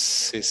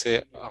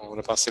 RCC, on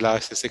a pensé la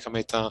RCC comme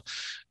étant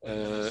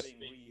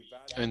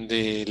une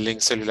des lignes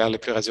cellulaires les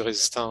plus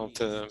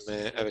radiorésistantes,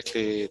 mais avec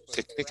les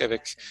techniques,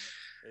 avec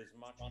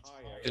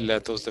la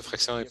dose de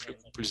fraction est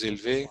plus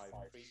élevée.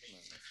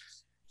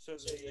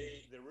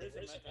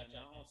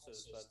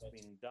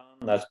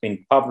 That's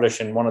been published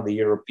in one of the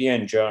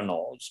European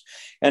journals,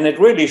 and it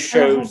really shows.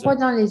 Alors, on voit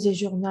dans les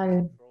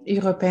journaux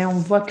européens, on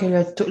voit que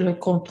le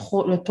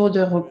taux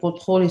de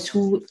recontrôle est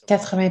sous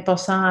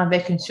 80%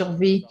 avec une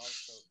survie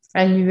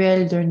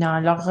annuelle d'1 an.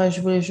 Alors,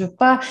 je ne veux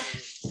pas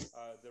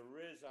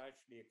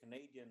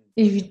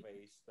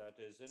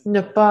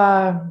ne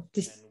pas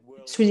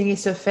souligner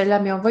ce fait-là,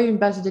 mais on voit une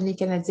base de données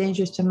canadienne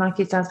justement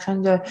qui est en train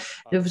de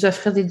vous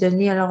offrir des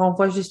données. Alors, on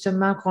voit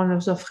justement qu'on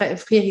nous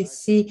offrir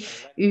ici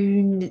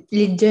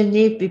les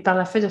données et par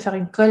la fait de faire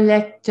une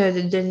collecte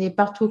de données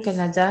partout au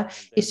Canada.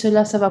 Et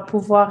cela, ça va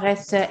pouvoir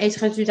être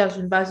introduit dans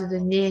une base de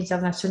données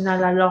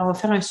internationale. Alors, on va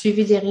faire un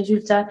suivi des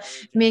résultats,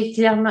 mais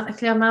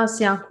clairement,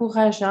 c'est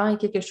encourageant et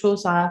quelque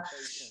chose à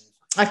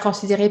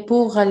considérer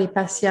pour les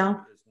patients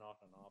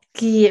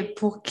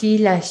pour qui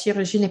la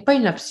chirurgie n'est pas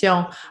une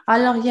option.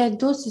 Alors, il y a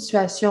d'autres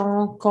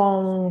situations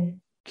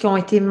qui ont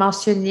été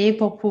mentionnées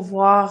pour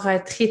pouvoir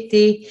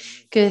traiter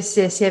que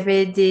s'il y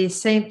avait des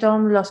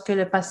symptômes lorsque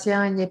le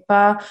patient n'est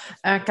pas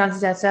un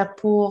candidat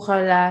pour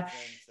la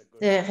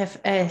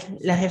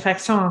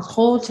réfraction, entre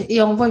autres.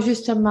 Et on voit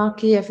justement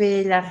qu'il y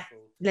avait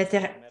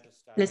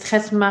le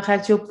traitement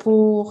radio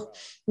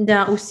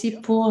aussi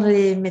pour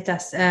les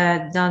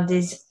dans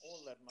des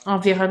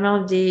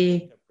environnements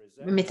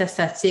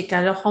métastatiques.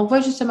 Alors, on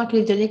voit justement que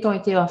les données qui ont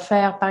été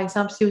offertes, par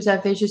exemple, si vous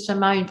avez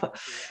justement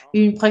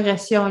une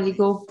progression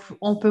oligo,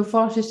 on peut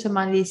voir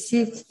justement les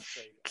sites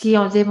qui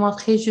ont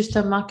démontré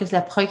justement que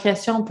la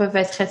progression peut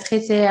être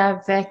traitée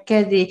avec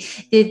des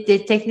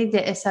techniques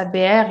de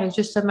SABR et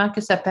justement que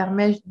ça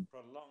permet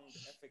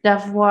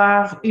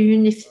d'avoir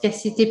une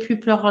efficacité plus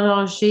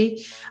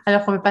prolongée,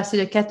 alors qu'on peut passer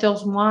de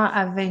 14 mois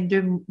à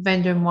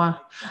 22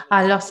 mois.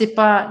 Alors, ce n'est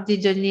pas des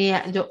données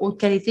de haute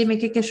qualité, mais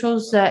quelque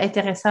chose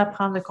d'intéressant à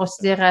prendre en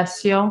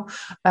considération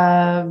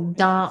en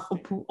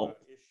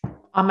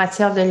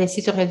matière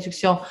de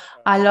réduction.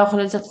 Alors,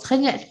 le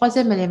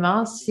troisième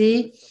élément,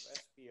 c'est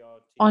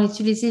on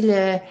utilise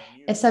le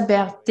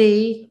SABRT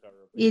et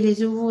les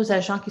nouveaux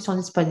agents qui sont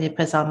disponibles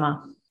présentement.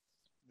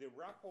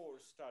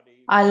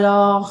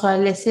 Alors,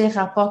 l'essai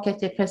rapport qui a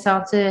été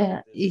présenté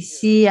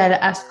ici à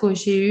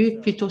l'ASCO-GU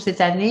plus tôt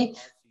cette année,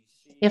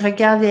 il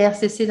regarde les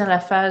RCC dans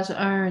la phase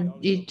 1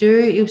 et 2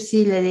 et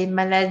aussi les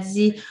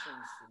maladies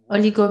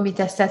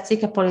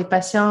oligométastatiques pour les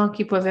patients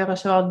qui pouvaient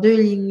recevoir 2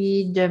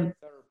 lignées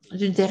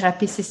d'une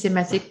thérapie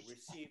systématique.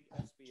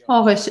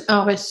 On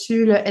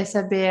reçu le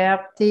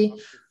SABRT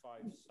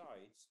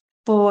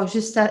pour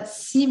juste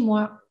 6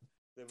 mois.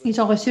 Ils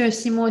ont reçu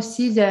 6 mois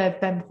aussi de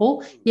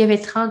Pembro. Il y avait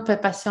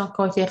 30 patients qui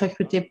ont été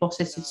recrutés pour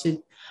cette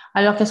étude.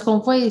 Alors, qu'est-ce qu'on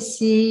voit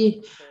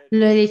ici?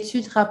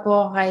 L'étude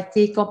rapport a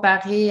été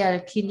comparée à la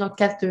Keynote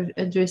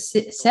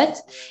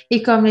 427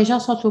 et comme les gens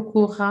sont au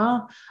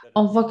courant,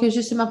 on voit que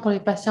justement pour les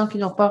patients qui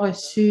n'ont pas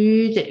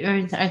reçu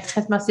un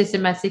traitement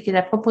systématique et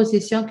la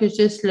proposition que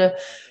juste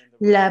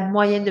la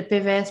moyenne de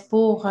PVS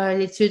pour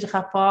l'étude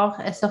rapport,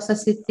 alors ça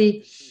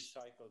c'était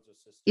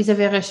ils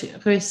avaient reçu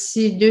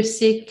 2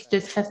 cycles de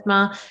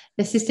traitement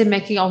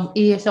systématique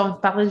et on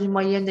parlait d'une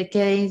moyenne de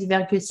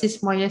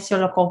 15,6 moyenne si on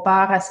le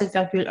compare à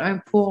 7,1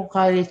 pour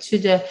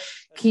l'étude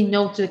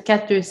Keynote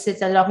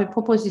 427. Alors, une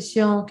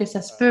proposition que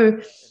ça se peut,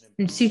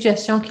 une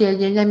situation qu'il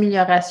y a une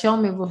amélioration,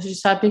 mais vous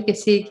juste rappeler que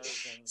c'est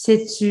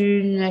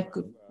une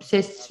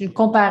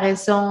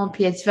comparaison,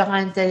 puis il y a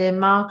différents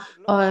éléments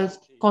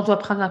qu'on doit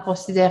prendre en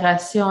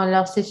considération.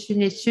 Alors, c'est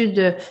une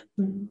étude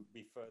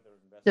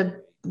de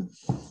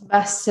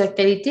basse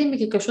qualité, mais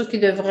quelque chose qui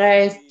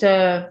devrait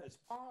être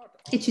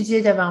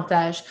étudié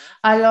davantage.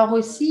 Alors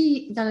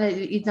aussi, dans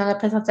la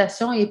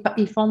présentation,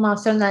 ils font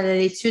mention à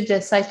l'étude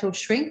de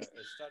CytoShrink.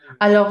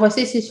 Alors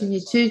voici, c'est une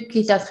étude qui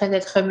est en train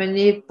d'être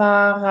menée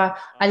par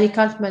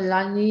Alicante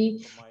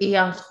Melani et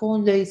entre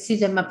autres ici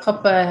de ma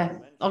propre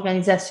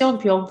organisation.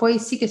 Puis on voit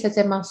ici que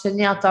c'était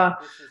mentionné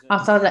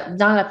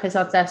dans la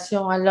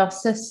présentation. Alors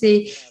ça,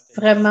 c'est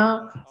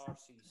vraiment,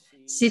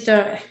 c'est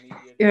un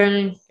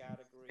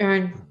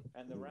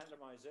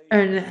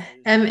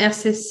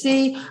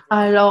MRCC,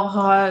 alors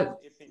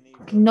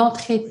non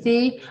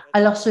traité.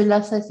 Alors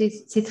cela, ça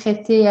s'est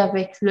traité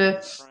avec le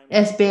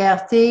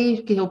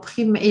SBRT qui est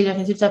et le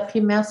résultat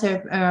primaire,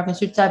 c'est un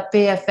résultat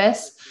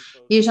PFS.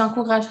 Et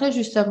j'encouragerais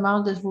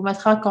justement de vous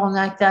mettre en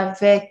contact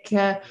avec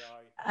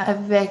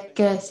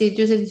ces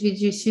 2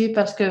 individus-ci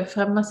parce que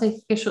vraiment, c'est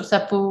quelque chose,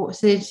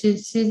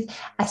 c'est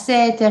assez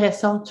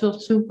intéressant,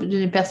 surtout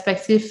d'une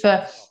perspective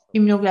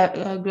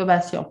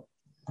immunoglobation.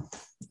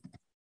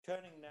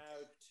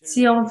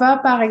 Si on va,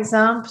 par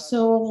exemple,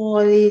 sur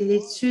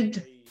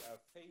l'étude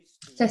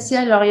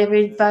faciale, alors il y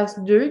avait une phase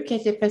 2 qui a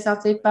été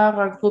présentée par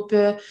un groupe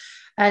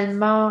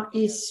allemand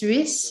et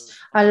suisse.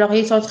 Alors,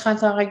 ils sont en train de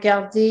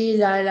regarder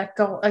la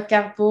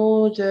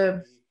carbo de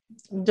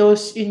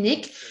dose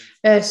unique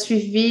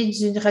suivie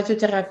d'une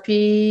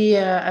radiothérapie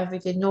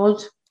avec des nodes.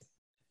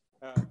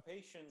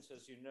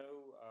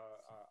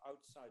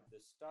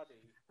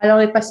 Alors,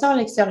 les patients à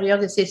l'extérieur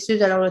de ces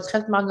études, alors le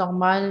traitement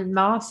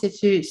normalement, c'est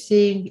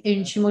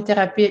une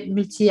chimiothérapie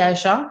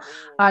multi-agent.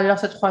 Alors,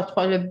 c'est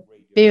le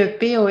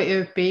BEP ou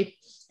EEP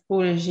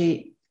ou le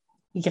GY.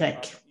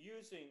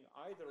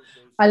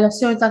 Alors,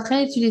 si on est en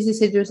train d'utiliser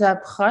ces 2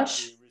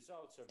 approches,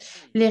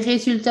 les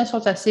résultats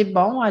sont assez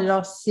bons.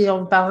 Alors, si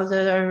on parle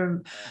d'un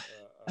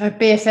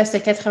PFS de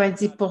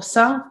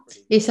 90%,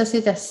 et ça,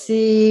 c'est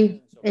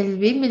assez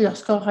élevé, mais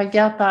lorsqu'on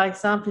regarde, par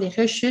exemple, les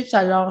rechutes,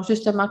 alors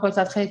justement, quand on est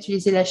en train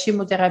d'utiliser la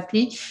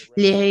chimiothérapie,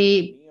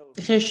 les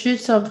rechutes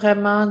sont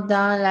vraiment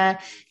dans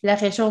la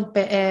région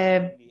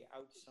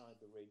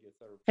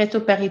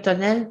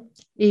rétropéritonienne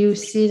et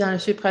aussi dans le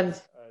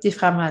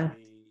supradiaphragmal.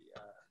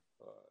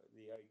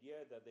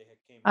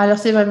 Alors,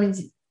 c'est vraiment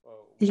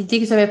l'idée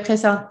qu'ils avaient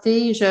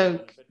présentée,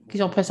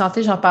 qu'ils ont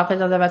présentée, j'en parlerai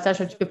dans davantage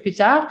un petit peu plus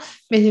tard,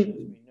 mais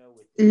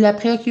la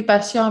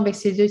préoccupation avec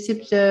ces deux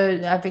types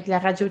avec la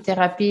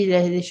radiothérapie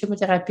et les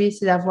chimiothérapies,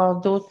 c'est d'avoir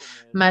d'autres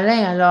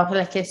malins. Alors,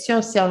 la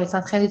question, c'est on est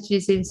en train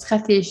d'utiliser une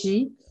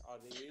stratégie.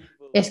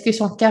 Est-ce qu'ils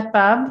sont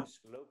capables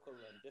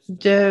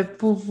de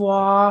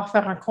pouvoir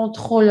faire un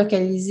contrôle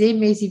localisé,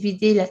 mais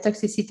éviter la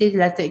toxicité de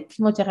la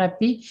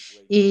chimiothérapie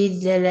et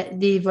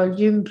des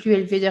volumes plus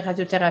élevés de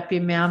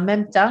radiothérapie. Mais en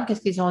même temps, qu'est-ce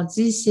qu'ils ont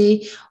dit,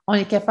 c'est on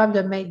est capable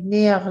de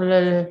maintenir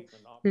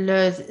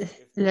le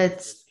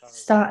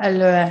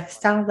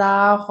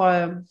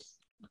standard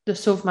de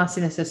sauvement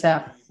si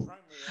nécessaire.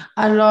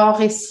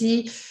 Alors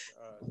ici,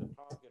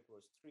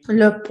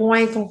 le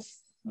point,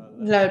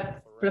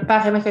 le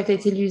paramètre qui a été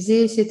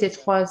utilisé, c'était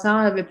 3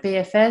 ans, le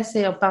PFS,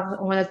 et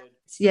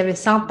il y avait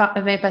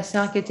 120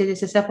 patients qui étaient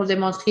nécessaires pour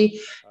démontrer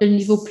le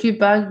niveau plus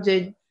bas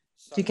du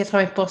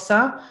 80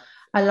 %.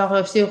 Alors,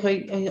 aussi,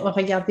 on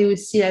regardait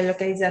aussi la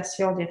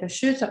localisation des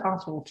rechutes,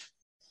 entre autres.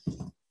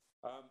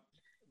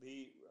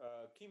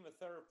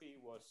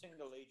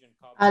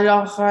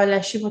 Alors,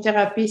 la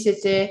chimiothérapie,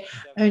 c'était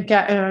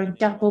un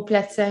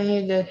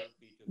carboplatin de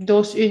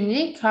dose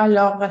unique.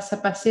 Alors, ça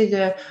passait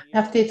de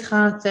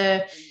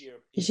RT30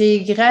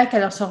 GY.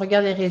 Alors, si on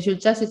regarde les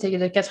résultats, c'était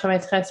de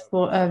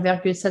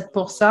 93,7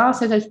 %.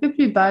 C'est un petit peu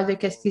plus bas de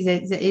ce qu'ils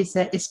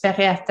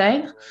espéraient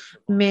atteindre.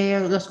 Mais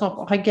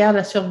lorsqu'on regarde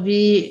la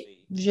survie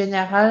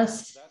générale,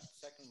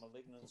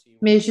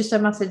 mais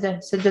justement,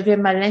 ce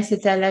deuxième malin,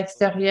 c'était à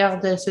l'extérieur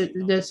de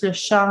ce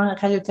champ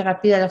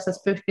radiothérapie. Alors, ça se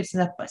peut que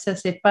ça ne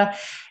s'est pas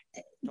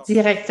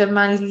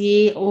directement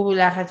lié à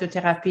la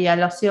radiothérapie.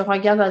 Alors, si on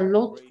regarde à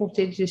l'autre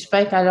côté du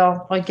spectre,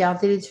 alors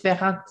regardez les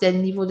différents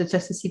niveaux de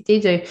toxicité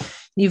de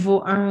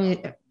niveau 1,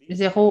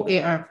 0 et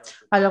 1.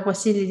 Alors,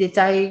 voici les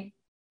détails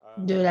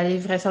de la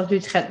livraison du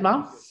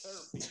traitement.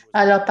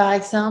 Alors, par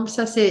exemple,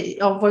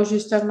 on voit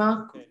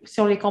justement,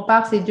 si on les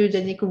compare, ces deux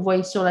données que vous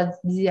voyez sur la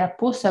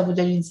diapo, ça vous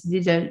donne une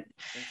idée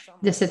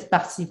de cette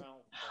partie.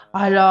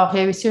 Alors, il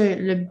y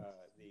avait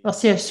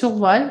aussi un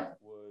survol.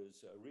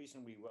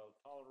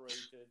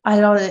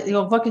 Alors,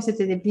 on voit que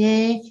c'était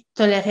bien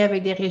toléré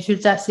avec des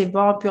résultats assez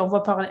bons, puis on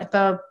voit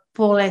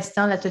pour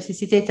l'instant, la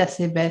toxicité est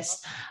assez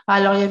basse.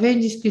 Alors, il y avait une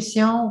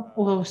discussion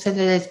au sein de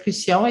la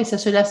discussion, et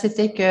cela,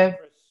 c'était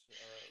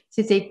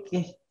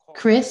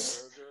Chris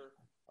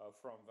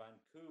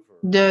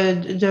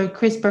de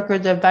Chris Burker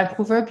de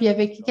Vancouver, puis il y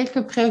avait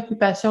quelques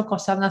préoccupations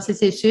concernant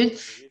ces études.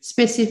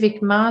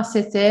 Spécifiquement,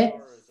 c'était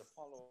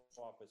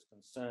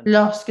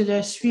lorsque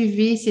le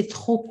suivi, c'est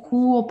trop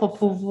court pour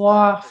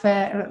pouvoir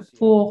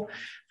pour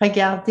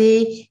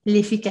regarder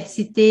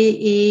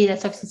l'efficacité et la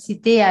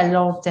toxicité à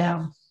long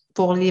terme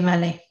pour les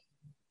malins.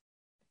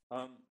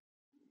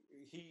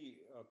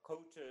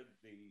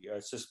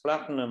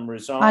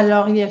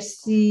 Alors, il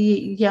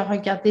a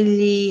regardé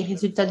les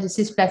résultats de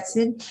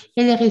cisplatine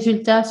et les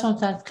résultats sont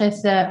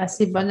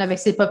assez bons avec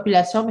ces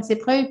populations, mais ces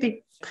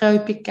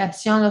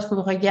préoccupations, lorsque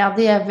vous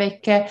regardez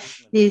avec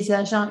les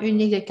agents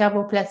uniques de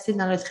carboplatine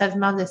dans le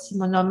traitement de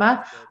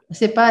Simonoma,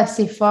 ce n'est pas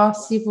assez fort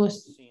si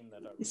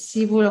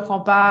vous le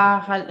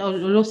comparez à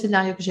l'autre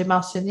scénario que j'ai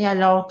mentionné.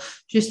 Alors,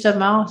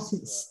 justement,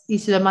 il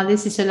se demandait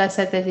si cela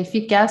serait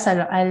efficace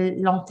à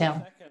long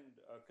terme.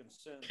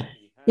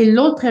 Et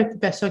l'autre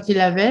préoccupation qu'il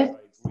avait,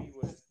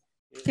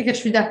 c'est que je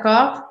suis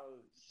d'accord,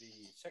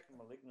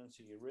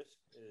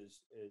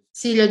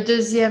 si le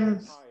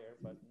deuxième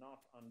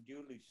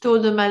taux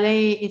de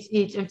malin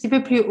est un petit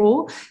peu plus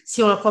haut,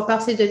 si on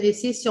compare ces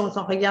données-ci, si on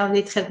regarde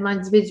les traitements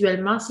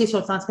individuellement, s'ils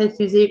sont en train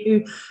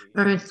d'utiliser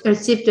un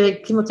type de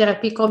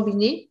chimiothérapie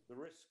combinée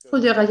ou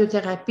de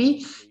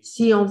radiothérapie,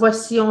 si on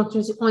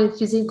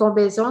utilisait une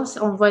combinaison,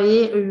 on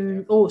voyait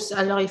une hausse.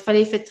 Alors, il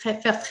fallait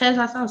faire très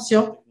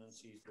attention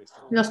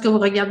lorsque vous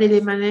regardez les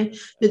malins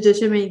de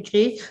deuxième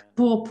degré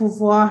pour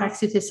pouvoir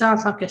accepter ça en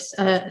tant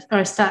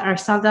qu'un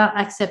standard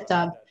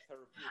acceptable.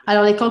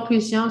 Alors, les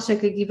conclusions, c'est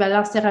que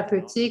l'équivalence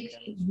thérapeutique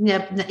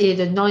et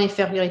de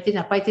non-infériorité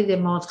n'a pas été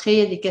démontrée. Il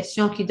y a des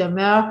questions qui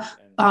demeurent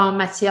en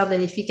matière de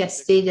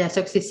l'efficacité et de la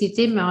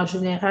toxicité, mais en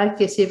général,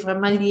 que c'est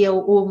vraiment lié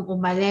au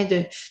malin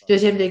de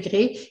deuxième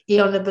degré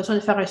et on a besoin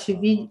de faire un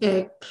suivi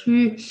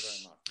plus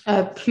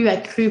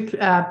accru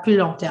à plus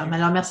long terme.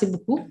 Alors, merci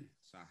beaucoup.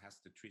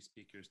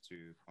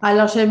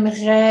 Alors,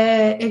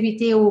 j'aimerais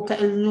inviter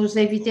nos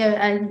invités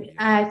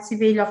à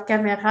activer leur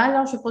caméra.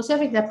 Alors, je vais poser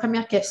avec la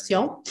première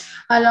question.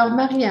 Alors,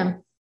 Mariam,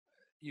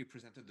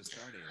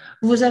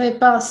 vous avez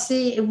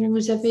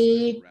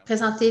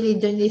présenté les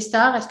données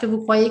STAR. Est-ce que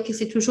vous croyez que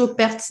c'est toujours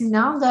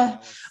pertinent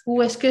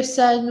ou est-ce que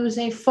ça nous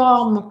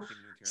informe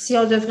si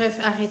on devrait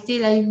arrêter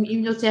la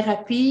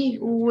immunothérapie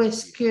ou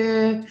est-ce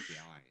que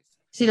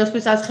c'est lorsque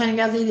vous êtes en train de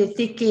regarder les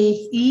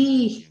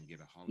TKI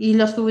et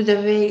lorsque vous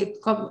devez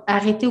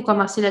arrêter ou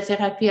commencer la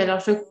thérapie? Alors,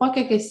 je crois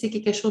que c'est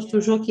quelque chose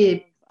toujours qui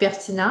est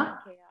pertinent.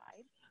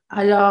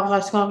 Alors,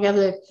 est-ce qu'on regarde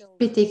le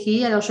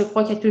PTKI? Alors, je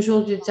crois qu'il y a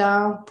toujours du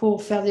temps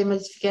pour faire des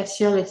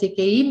modifications le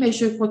TKI, mais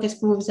je crois qu'est-ce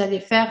que vous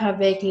allez faire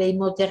avec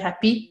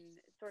l'hémothérapie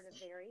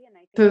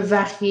peut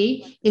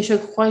varier et je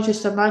crois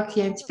justement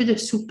qu'il y a un petit peu de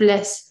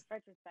souplesse.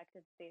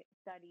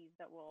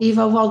 Il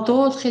va y avoir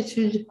d'autres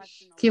études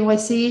qui vont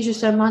essayer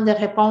justement de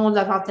répondre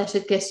davantage à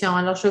cette question.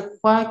 Alors, je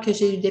crois que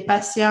j'ai eu des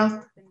patients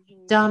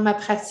dans ma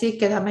pratique,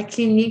 dans ma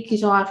clinique,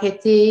 qui ont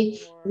arrêté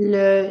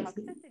des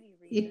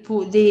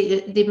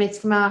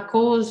médicaments à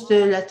cause de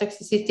la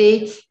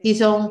toxicité.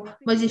 Ils ont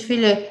modifié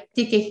le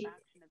TK2.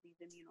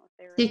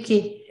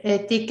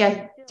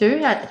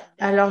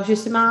 Alors,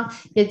 justement,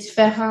 il y a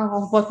différents,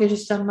 on voit que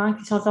justement,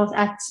 qui sont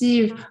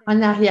actives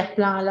en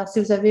arrière-plan. Alors, si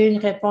vous avez une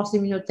réponse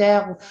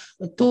immunitaire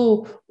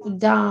tôt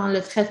dans le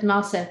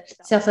traitement, c'est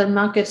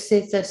certainement que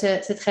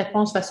cette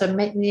réponse va se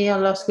maintenir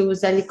lorsque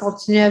vous allez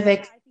continuer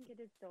avec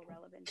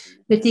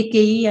le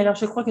TKI. Alors,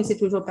 je crois que c'est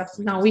toujours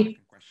pertinent, oui.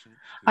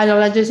 Alors,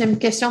 la deuxième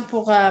question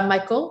pour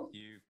Michael.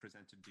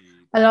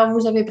 Alors,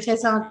 vous avez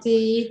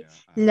présenté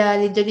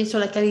les données sur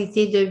la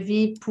qualité de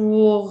vie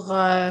pour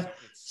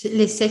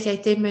l'essai qui a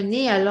été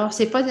mené. Alors,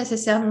 ce n'est pas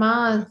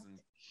nécessairement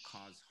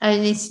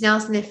une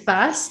incidence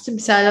néfaste.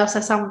 Alors,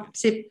 ça semble,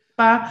 il n'y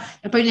a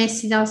pas une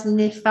incidence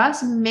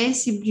néfaste, mais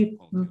c'est plus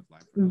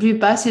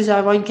bas si vous allez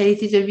avoir une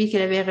qualité de vie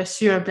qu'elle avait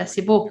reçu un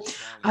placebo.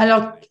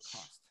 Alors,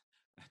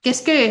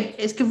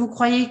 est-ce que vous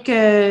croyez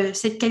que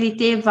cette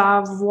qualité va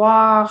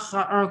avoir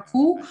un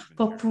coût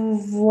pour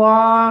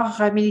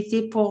pouvoir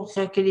militer pour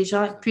que les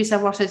gens puissent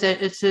avoir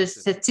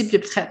ce type de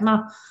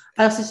traitement?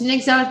 Alors, c'est une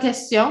excellente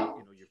question.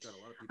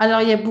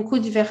 Alors, il y a beaucoup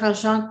de différents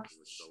gens.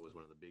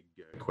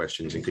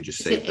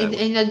 C'est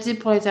inaudible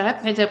pour les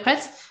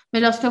interprètes, mais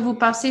lorsque vous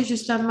pensez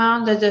justement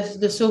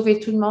de sauver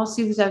tout le monde,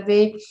 si vous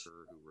avez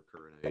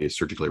qui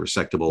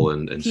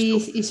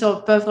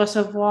peuvent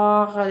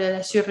recevoir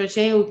la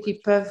chirurgie ou qui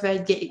peuvent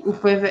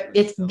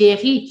être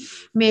guéris.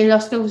 Mais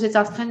lorsque vous êtes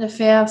en train de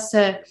faire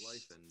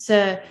vous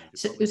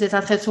êtes en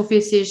train de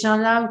sauver ces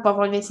gens-là, vous pouvez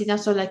avoir une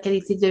incidence sur la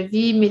qualité de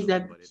vie, mais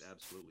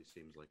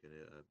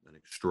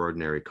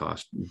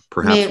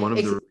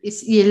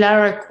il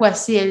a un coût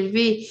assez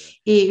élevé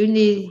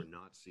et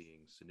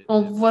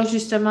on voit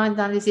justement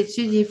dans les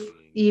études,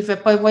 il ne veut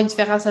pas y avoir une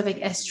différence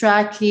avec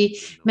Astra,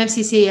 même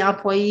si c'est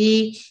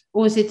employé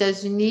aux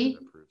États-Unis,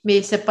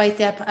 mais c'est pas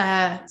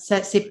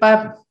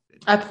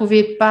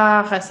approuvé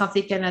par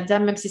Santé Canada,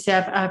 même si c'est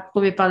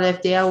approuvé par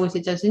l'FDA aux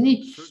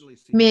États-Unis.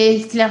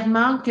 Mais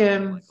clairement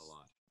que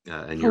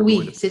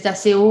oui, c'est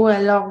assez haut.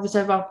 Alors,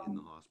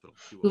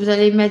 vous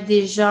allez mettre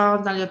des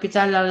gens dans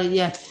l'hôpital. Il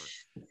y a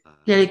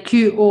le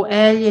QOL,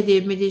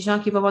 mais des gens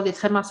qui vont avoir des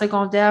traitements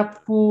secondaires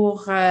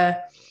pour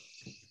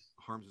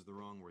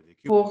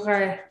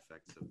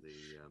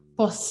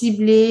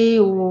cibler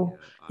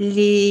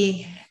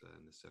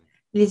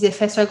les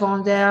effets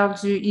secondaires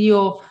du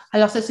IO.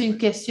 Alors, ça, c'est une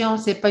question,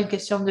 c'est pas une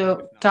question de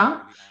quand,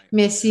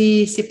 mais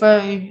si ce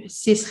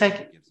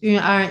serait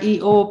un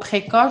IO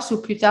précoce ou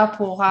plus tard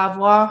pour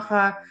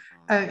avoir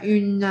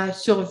une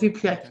survie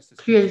plus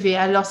élevée.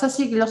 Alors, ça,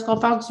 c'est lorsqu'on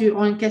parle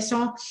une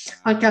question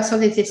en cancer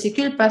des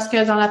testicules, parce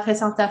que dans la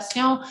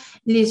présentation,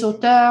 les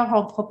auteurs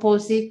ont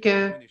proposé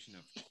que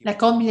la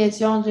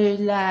combinaison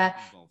de la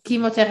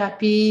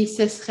chimiothérapie,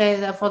 ce serait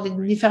d'avoir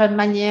différentes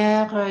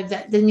manières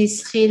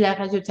d'administrer la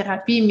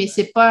radiothérapie, mais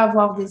c'est pas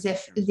avoir des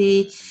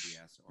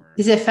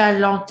effets à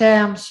long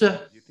terme sur.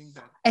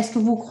 Est-ce que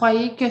vous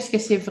croyez que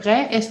c'est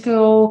vrai? Est-ce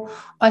qu'on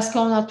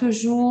a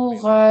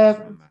toujours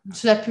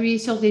appuyé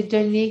sur des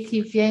données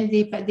qui viennent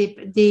des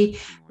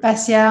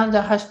patients de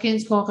Hodgkin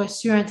qui ont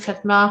reçu un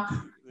traitement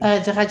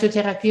de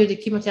radiothérapie ou de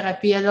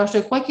chimiothérapie? Alors, je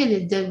crois que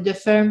le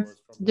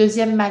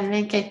deuxième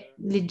malin,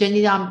 les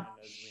données en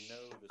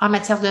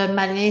matière de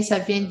malin, ça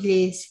vient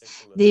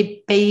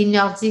des pays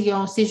nordiques. Et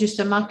on sait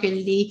justement que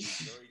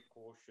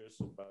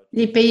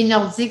les pays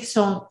nordiques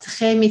sont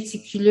très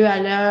méticuleux à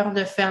l'heure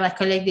de faire la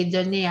collecte des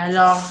données.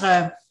 Alors,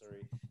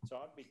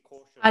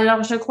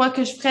 je crois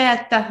que je ferai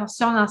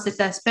attention dans cet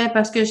aspect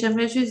parce que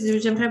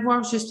j'aimerais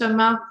voir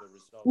justement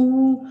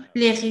où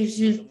les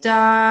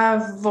résultats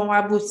vont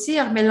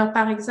aboutir. Mais là,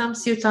 par exemple,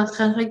 si vous êtes en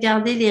train de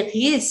regarder les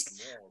risques,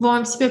 vont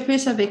un petit peu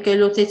plus avec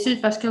l'autre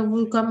étude parce que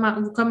vous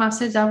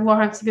commencez d'avoir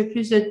un petit peu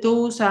plus de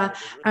doses à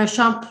un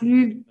champ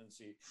plus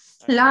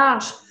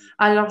large.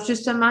 Alors,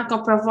 justement,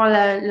 qu'on peut avoir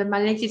le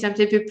malin qui est un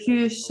petit peu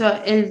plus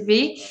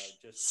élevé,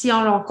 si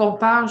on le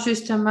compare,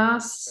 justement,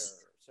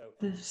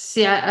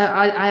 c'est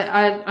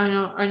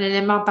un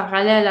élément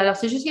parallèle. Alors,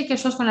 c'est juste quelque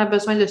chose qu'on a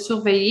besoin de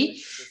surveiller.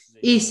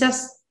 Et ça,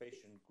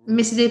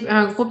 mais c'est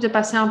un groupe de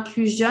patients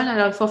plus jeunes,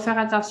 alors il faut faire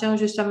attention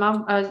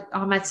justement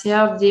en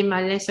matière des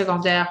malins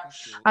secondaires.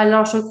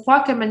 Alors, je crois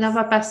que maintenant, on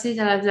va passer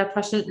dans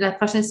la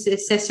prochaine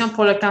session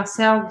pour le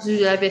cancer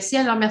de la vessie.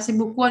 Alors, merci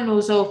beaucoup à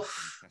nos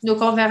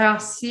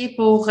conférenciers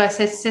pour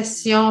cette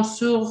session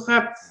sur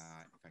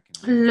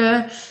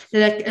le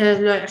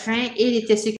rein et les testicules.